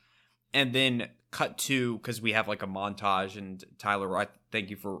mess. And then cut to, because we have like a montage, and Tyler, I thank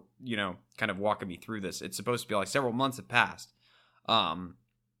you for, kind of walking me through this. It's supposed to be like several months have passed.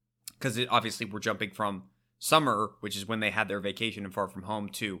 Because obviously we're jumping from summer, which is when they had their vacation in Far From Home,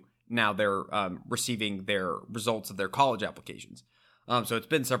 to now they're receiving their results of their college applications. So it's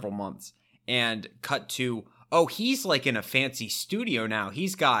been several months. And cut to, he's like in a fancy studio now.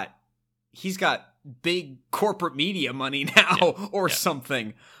 He's got big corporate media money now or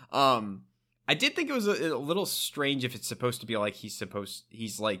something. I did think it was a little strange if it's supposed to be like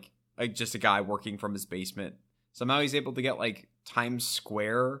he's like just a guy working from his basement. Somehow he's able to get like Times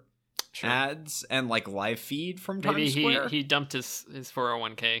Square ads and like live feed from Times Square. He dumped his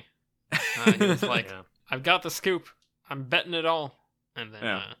 401k. He was like, I've got the scoop. I'm betting it all. And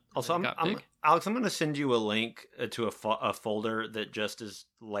then also, Alex, I'm going to send you a link to a folder that just is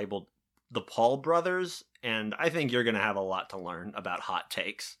labeled The Paul Brothers, and I think you're going to have a lot to learn about hot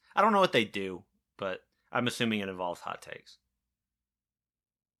takes. I don't know what they do, but I'm assuming it involves hot takes.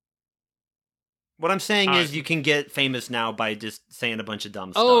 What I'm saying is you can get famous now by just saying a bunch of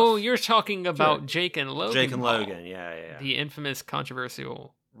dumb stuff. Oh, you're talking about Jake and Logan. Jake and Logan, yeah. The infamous,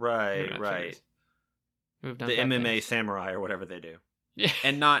 controversial... Right. The MMA samurai or whatever they do. Yeah.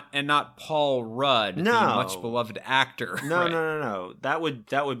 And not Paul Rudd, the much beloved actor. No. That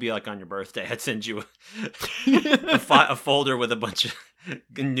would be like on your birthday. I'd send you a folder with a bunch of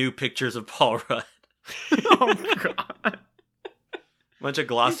new pictures of Paul Rudd. Oh God! Bunch of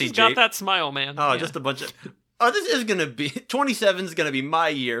glossy. He's got that smile, man. Oh, just a bunch of. Oh, this is gonna be 27 is gonna be my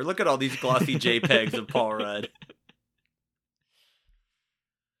year. Look at all these glossy JPEGs of Paul Rudd.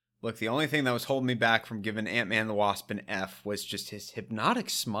 Look, the only thing that was holding me back from giving Ant-Man the Wasp an F was just his hypnotic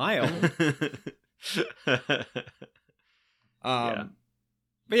smile. But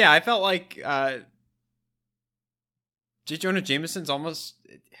yeah, I felt like J. Jonah Jameson's almost...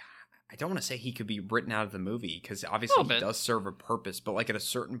 I don't want to say he could be written out of the movie, because obviously he does serve a purpose, but like at a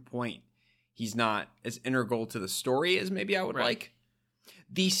certain point, he's not as integral to the story as maybe I would like.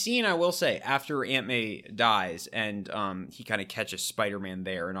 The scene, I will say, after Aunt May dies and he kind of catches Spider-Man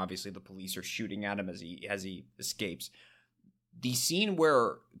there, and obviously the police are shooting at him as he escapes. The scene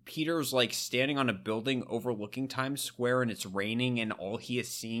where Peter's like standing on a building overlooking Times Square and it's raining, and all he is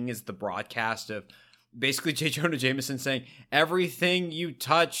seeing is the broadcast of basically J. Jonah Jameson saying, everything you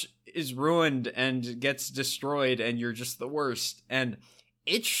touch is ruined and gets destroyed and you're just the worst. And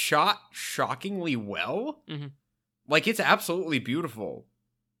it's shot shockingly well. Mm-hmm. Like, it's absolutely beautiful.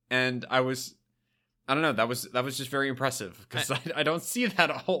 And I don't know, that was just very impressive, because I don't see that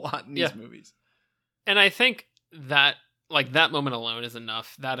a whole lot in these movies. And I think that, like, that moment alone is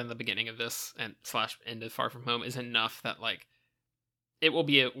enough. That in the beginning of this and / end of Far From Home is enough that, like, it will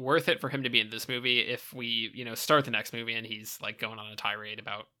be worth it for him to be in this movie if we, start the next movie and he's, like, going on a tirade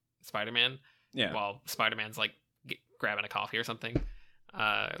about Spider-Man. Yeah. While Spider-Man's, like, grabbing a coffee or something,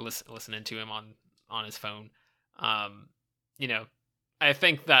 listening to him on his phone. I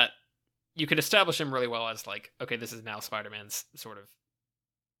think that you could establish him really well as, like, okay, this is now Spider-Man's sort of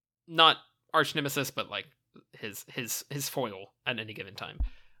not arch nemesis, but like his foil at any given time.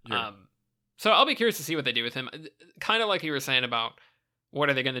 Yeah. So I'll be curious to see what they do with him. Kind of like you were saying about what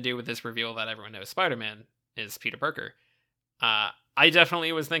are they going to do with this reveal that everyone knows Spider-Man is Peter Parker. I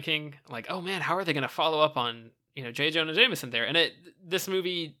definitely was thinking, like, oh man, how are they going to follow up on J. Jonah Jameson there? And this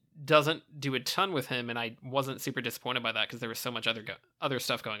movie doesn't do a ton with him, and I wasn't super disappointed by that, because there was so much other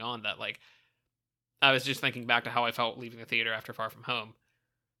stuff going on that, like, I was just thinking back to how I felt leaving the theater after Far From Home,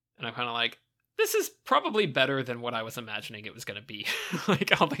 and I'm kind of like, this is probably better than what I was imagining it was going to be,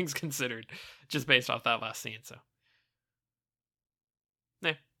 like, all things considered, just based off that last scene. So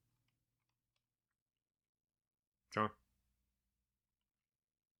Sure.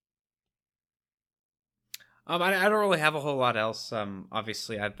 I don't really have a whole lot else.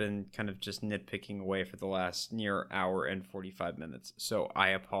 Obviously, I've been kind of just nitpicking away for the last near hour and 45 minutes, so I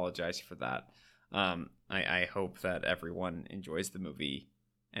apologize for that. I hope that everyone enjoys the movie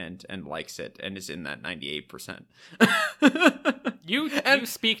and likes it and is in that 98%. You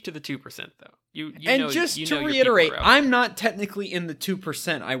speak to the 2% though. You and know, just you to know reiterate, I'm not technically in the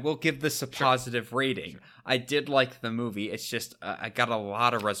 2%. I will give this a positive rating. Sure. I did like the movie. It's just I got a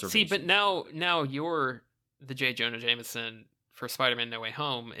lot of reservations. See, but now you're the J. Jonah Jameson for Spider-Man No Way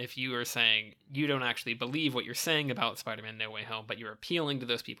Home. If you are saying you don't actually believe what you're saying about Spider-Man No Way Home, but you're appealing to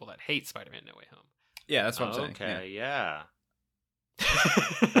those people that hate Spider-Man No Way Home. Yeah, that's what I'm saying. Okay, yeah.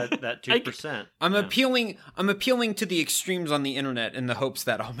 that That 2%. I'm appealing to the extremes on the internet in the hopes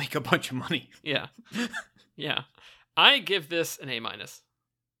that I'll make a bunch of money. Yeah. Yeah. I give this an A-.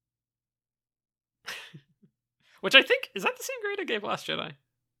 Which I think, is that the same grade I gave Last Jedi?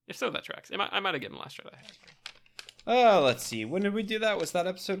 If so, that tracks. I might have given Last Jedi. Let's see. When did we do that? Was that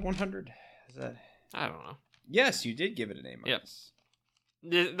episode 100? Is that? I don't know. Yes, you did give it an A-. Yep.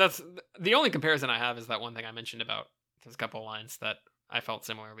 That's the only comparison I have is that one thing I mentioned about there's a couple of lines that I felt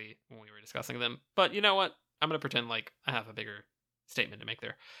similarly when we were discussing them. But you know what? I'm going to pretend like I have a bigger statement to make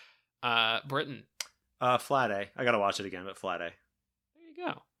there. Britton. Flat A. I got to watch it again, but flat A. There you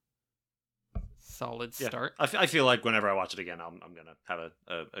go. Solid Yeah. start. I feel like whenever I watch it again, I'm going to have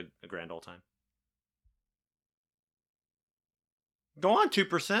a grand old time. Go on,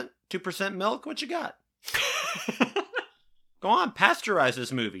 2%. 2% milk. What you got? Go on, pasteurize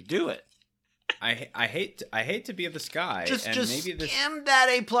this movie. Do it. I hate to be this guy. Just maybe this... skim that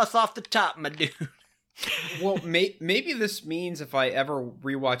A+ off the top, my dude. Well, maybe this means if I ever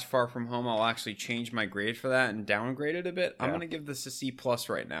rewatch Far From Home, I'll actually change my grade for that and downgrade it a bit. I'm gonna give this a C+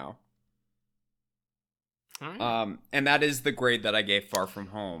 right now. All right. And that is the grade that I gave Far From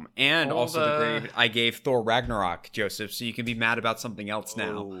Home, and also the grade I gave Thor Ragnarok, Joseph. So you can be mad about something else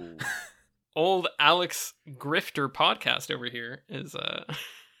now. Old Alex Grifter podcast over here is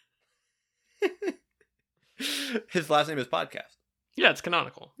His last name is Podcast. Yeah, it's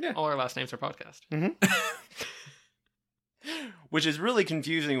canonical. Yeah. All our last names are podcast. Mm-hmm. Which is really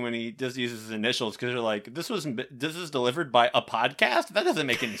confusing when he just uses his initials because you're like, this is delivered by a podcast? That doesn't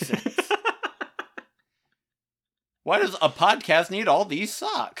make any sense. Why does a podcast need all these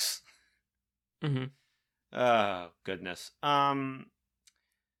socks? Mm-hmm. Oh, goodness.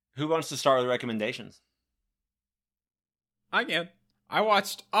 Who wants to start with recommendations? I can. I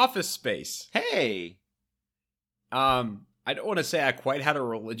watched Office Space. Hey! I don't want to say I quite had a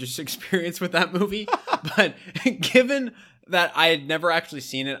religious experience with that movie, but given that I had never actually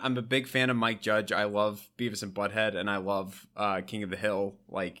seen it, I'm a big fan of Mike Judge. I love Beavis and Butthead, and I love King of the Hill.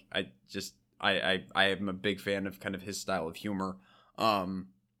 Like, I am a big fan of kind of his style of humor. And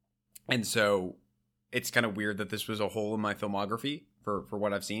so it's kind of weird that this was a hole in my filmography for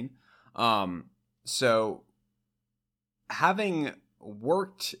what I've seen. So having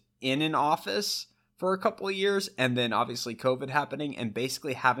worked in an office for a couple of years, and then obviously COVID happening, and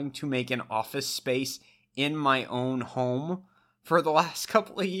basically having to make an office space in my own home for the last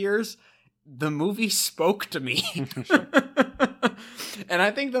couple of years, the movie spoke to me. And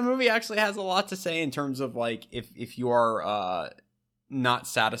I think the movie actually has a lot to say in terms of, like, if you are not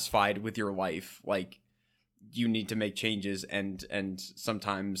satisfied with your life, like, you need to make changes, and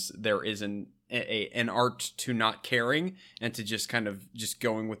sometimes there is an art to not caring and to just kind of just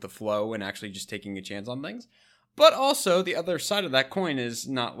going with the flow and actually just taking a chance on things. But also the other side of that coin is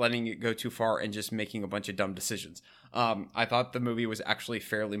not letting it go too far and just making a bunch of dumb decisions. I thought the movie was actually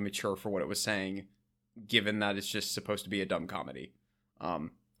fairly mature for what it was saying, given that it's just supposed to be a dumb comedy.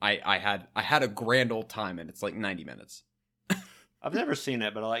 I had a grand old time, and it's like 90 minutes. I've never seen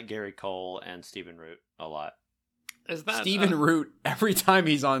it, but I like Gary Cole and Stephen Root a lot. Is that Stephen Root? Every time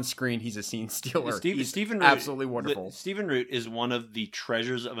he's on screen, he's a scene stealer. Stephen Root, absolutely wonderful. Stephen Root is one of the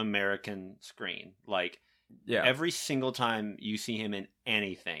treasures of American screen. Like, yeah, every single time you see him in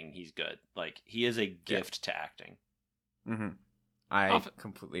anything, he's good. Like, he is a gift to acting. Mm-hmm. I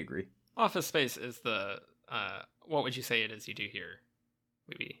completely agree. Office Space is the what would you say it is you do here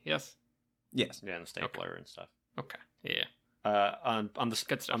movie? Yes. Yeah, and the stapler and stuff. Okay. Yeah. On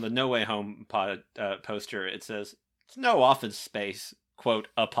the No Way Home poster, it says, "It's no Office Space, quote,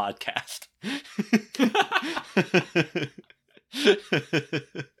 a podcast."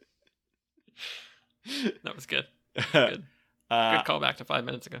 That was good. Good callback to 5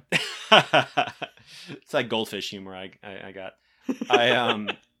 minutes ago. It's like goldfish humor I got. I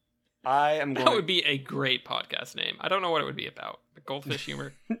am going... That would be a great podcast name. I don't know what it would be about. The goldfish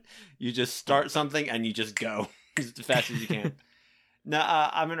humor. You just start something and you just go. as fast as you can. Now,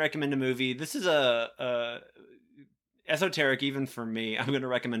 I'm going to recommend a movie. This is a esoteric even for me. I'm going to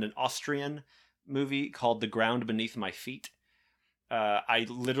recommend an Austrian movie called The Ground Beneath My Feet. I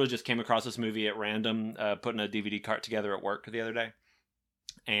literally just came across this movie at random, putting a DVD cart together at work the other day.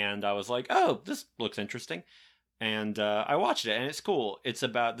 And I was like, oh, this looks interesting. And I watched it, and it's cool. It's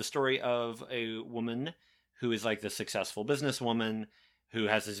about the story of a woman who is like the successful businesswoman who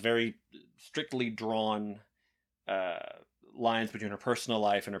has this very strictly drawn lines between her personal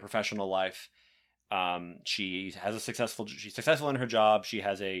life and her professional life. She's successful in her job. She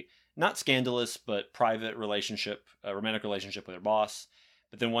has a not scandalous but private relationship, a romantic relationship with her boss.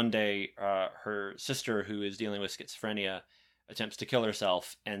 But then one day, her sister, who is dealing with schizophrenia, attempts to kill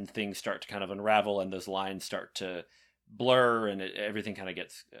herself, and things start to kind of unravel, and those lines start to blur, and everything kind of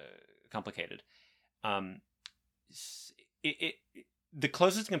gets complicated. The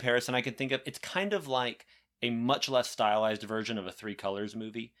closest comparison I can think of, it's kind of like a much less stylized version of a Three Colors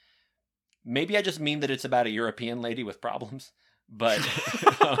movie. Maybe I just mean that it's about a European lady with problems, but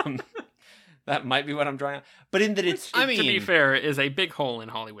that might be what I'm drawing on. But in that to be fair, is a big hole in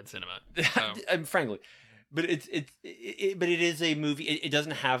Hollywood cinema. So. Frankly, but it is a movie. It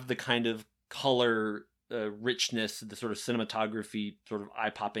doesn't have the kind of color richness, the sort of cinematography, sort of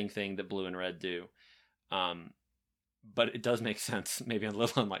eye-popping thing that Blue and Red do. But it does make sense, maybe a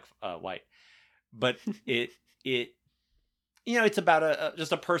little unlike White. But it's about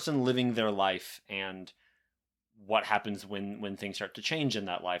just a person living their life and what happens when things start to change in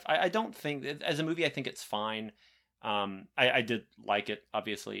that life. I don't think, as a movie, I think it's fine. I did like it,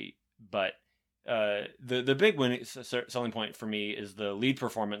 obviously, but the big selling point for me is the lead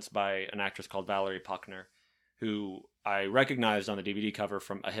performance by an actress called Valerie Pachner, who I recognized on the DVD cover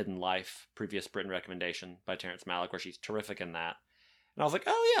from A Hidden Life, previous Britain recommendation by Terrence Malick, where she's terrific in that. And I was like,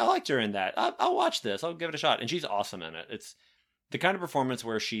 oh yeah, I liked her in that. I'll watch this. I'll give it a shot. And she's awesome in it. It's the kind of performance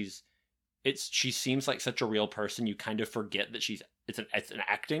where she seems like such a real person. You kind of forget that it's an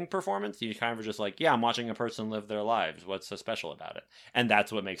acting performance. You kind of are just like, yeah, I'm watching a person live their lives. What's so special about it? And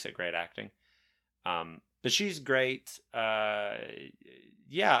that's what makes it great acting. But she's great. I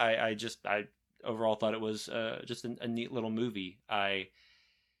overall thought it was just a neat little movie. I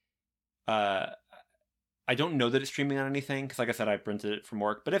don't know that it's streaming on anything, because like I said, I rented it from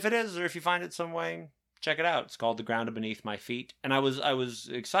work. But if it is, or if you find it some way, check it out. It's called The Ground Beneath My Feet. And I was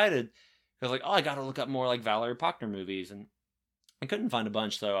excited. I was like, oh, I got to look up more like Valerie Pachner movies. And I couldn't find a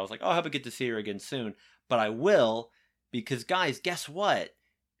bunch, so I was like, oh, I hope I get to see her again soon. But I will, because guys, guess what?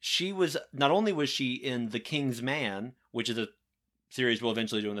 Not only was she in The King's Man, which is a series we'll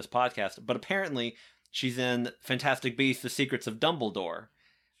eventually do on this podcast, but apparently she's in Fantastic Beasts: The Secrets of Dumbledore.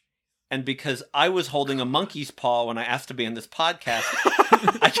 And because I was holding a monkey's paw when I asked to be in this podcast,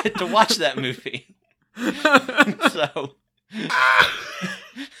 I get to watch that movie. So,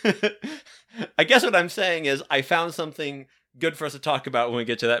 I guess what I'm saying is I found something good for us to talk about when we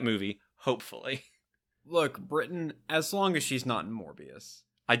get to that movie, hopefully. Look, Britain, as long as she's not in Morbius.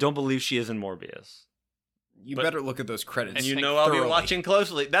 I don't believe she is in Morbius. You better look at those credits. And I'll be watching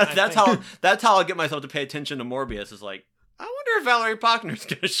closely. That's how I'll get myself to pay attention to Morbius, is like, I wonder if Valerie Pachner's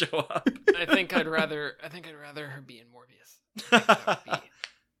going to show up. I think I'd rather her be in Morbius. That would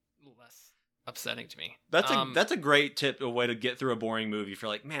be less upsetting to me. That's a great tip, a way to get through a boring movie. If you're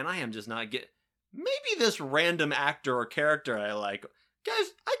like, man, I am just not maybe this random actor or character I like.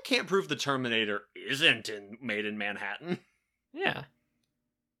 Guys, I can't prove the Terminator isn't made in Manhattan. Yeah.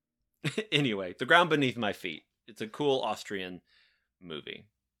 Anyway, The Ground Beneath My Feet. It's a cool Austrian movie.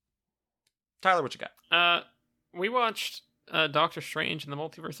 Tyler, what you got? We watched Doctor Strange and the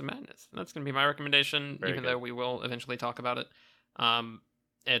Multiverse of Madness. That's going to be my recommendation, even though we will eventually talk about it.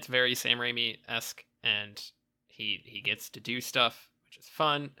 It's very Sam Raimi-esque, and he gets to do stuff, which is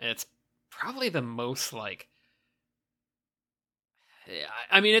fun. It's probably the most, like...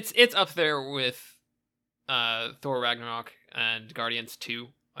 I mean, it's up there with Thor Ragnarok and Guardians 2,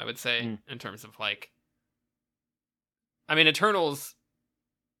 I would say, in terms of, like... I mean, Eternals,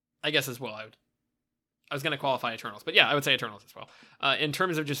 I guess, as well. I was going to qualify Eternals, but yeah, I would say Eternals as well. In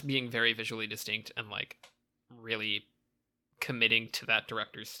terms of just being very visually distinct and, like, really committing to that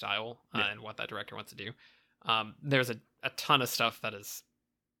director's style and what that director wants to do. There's a ton of stuff that is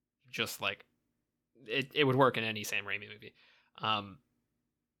just, like, it would work in any Sam Raimi movie.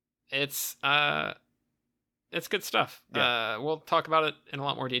 It's good stuff. Yeah. We'll talk about it in a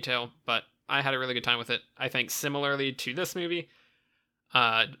lot more detail, but I had a really good time with it. I think similarly to this movie,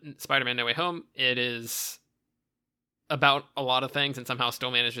 Spider-Man No Way Home, it is about a lot of things and somehow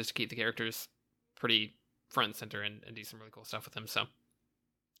still manages to keep the characters pretty front and center and do some really cool stuff with them. So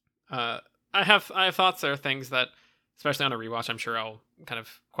I have thoughts. There are things that, especially on a rewatch, I'm sure I'll kind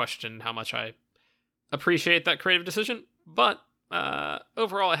of question how much I appreciate that creative decision. But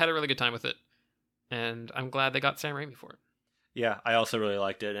overall, I had a really good time with it, and I'm glad they got Sam Raimi for it. Yeah, I also really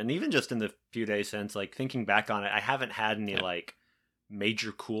liked it, and even just in the few days since, like thinking back on it, I haven't had any like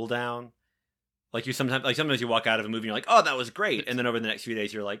major cool down. Like sometimes you walk out of a movie and you're like, oh, that was great, and then over the next few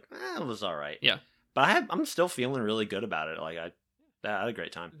days you're like, it was all right. Yeah, but I'm still feeling really good about it. Like I had a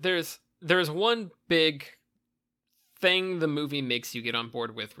great time. There's one big thing the movie makes you get on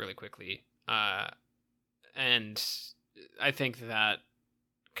board with really quickly, and I think that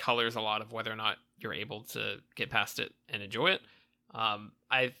colors a lot of whether or not you're able to get past it and enjoy it.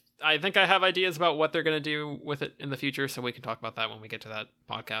 I think I have ideas about what they're going to do with it in the future, so we can talk about that when we get to that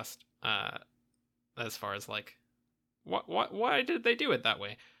podcast. As far as like, why did they do it that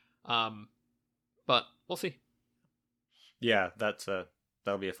way? But we'll see. Yeah,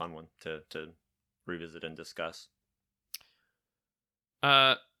 that'll be a fun one to revisit and discuss.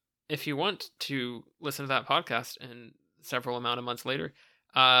 If you want to listen to that podcast and several amount of months later,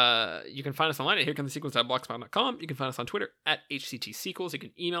 you can find us online at herecomethesequels.blogspot.com. You can find us on Twitter at HCTsequels. You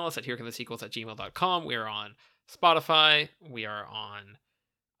can email us at herecomethesequels@gmail.com. We are on Spotify. We are on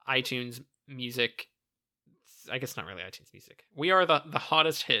iTunes Music. I guess not really iTunes Music. We are the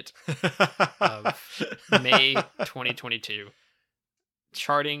hottest hit of May 2022.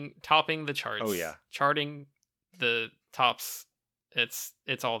 Topping the charts. Oh yeah. Charting the tops.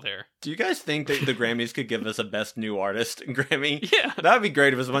 It's all there. Do you guys think that the Grammys could give us a Best New Artist Grammy? Yeah. That would be great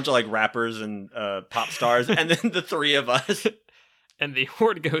if it was a bunch of like rappers and pop stars and then the three of us. And the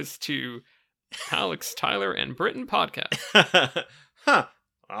award goes to Alex, Tyler, and Britton Podcast. Huh.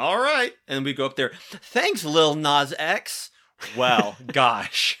 All right. And we go up there. Thanks, Lil Nas X. Well,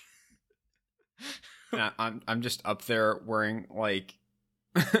 gosh. I'm just up there wearing like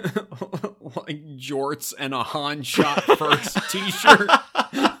like jorts and a Han Shot First t-shirt.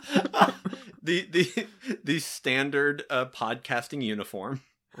 the standard podcasting uniform.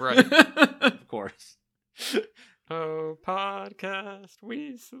 Right. Of course. Oh, podcast,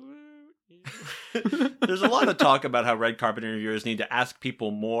 we salute you. There's a lot of talk about how red carpet interviewers need to ask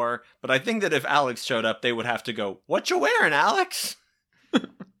people more, but I think that if Alex showed up, they would have to go, "What you wearing, Alex?"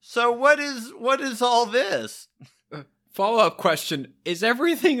 So what is all this? Follow-up question, is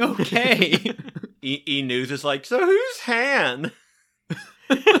everything okay? E! News is like, so who's Han?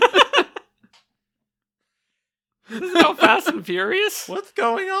 This is how Fast and Furious? What's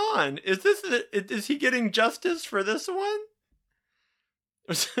going on? Is he getting justice for this one?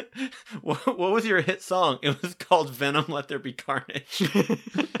 What was your hit song? It was called Venom, Let There Be Carnage.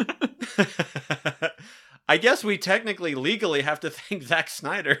 I guess we technically legally have to thank Zack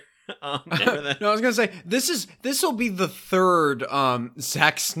Snyder. No, I was gonna say this will be the third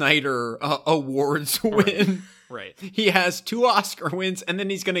Zack Snyder awards win. Right. He has 2 Oscar wins, and then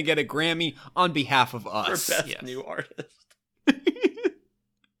he's gonna get a Grammy on behalf of us for Best New Artist.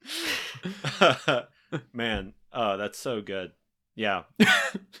 Man, oh, that's so good. Yeah.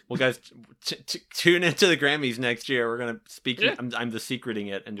 Well, guys, tune into the Grammys next year. We're gonna speak. Yeah. I'm the secreting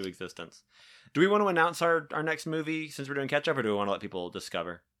it into existence. Do we want to announce our next movie since we're doing catch up, or do we want to let people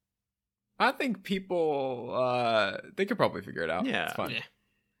discover? I think people, they could probably figure it out. Yeah. It's fun. Yeah.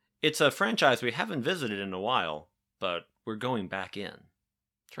 It's a franchise we haven't visited in a while, but we're going back in.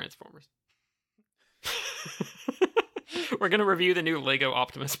 Transformers. We're going to review the new Lego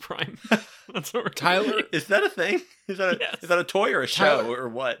Optimus Prime. That's what we're Tyler, is that a thing? Is that a toy or a show or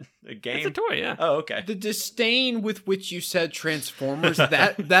what? A game? It's a toy, yeah. Oh, okay. The disdain with which you said Transformers,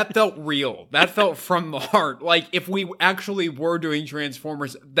 that felt real. That felt from the heart. Like, if we actually were doing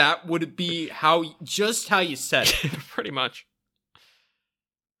Transformers, that would be just how you said it. Pretty much.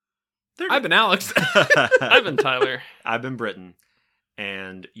 I've been Alex. I've been Tyler. I've been Britton.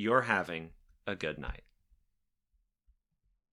 And you're having a good night.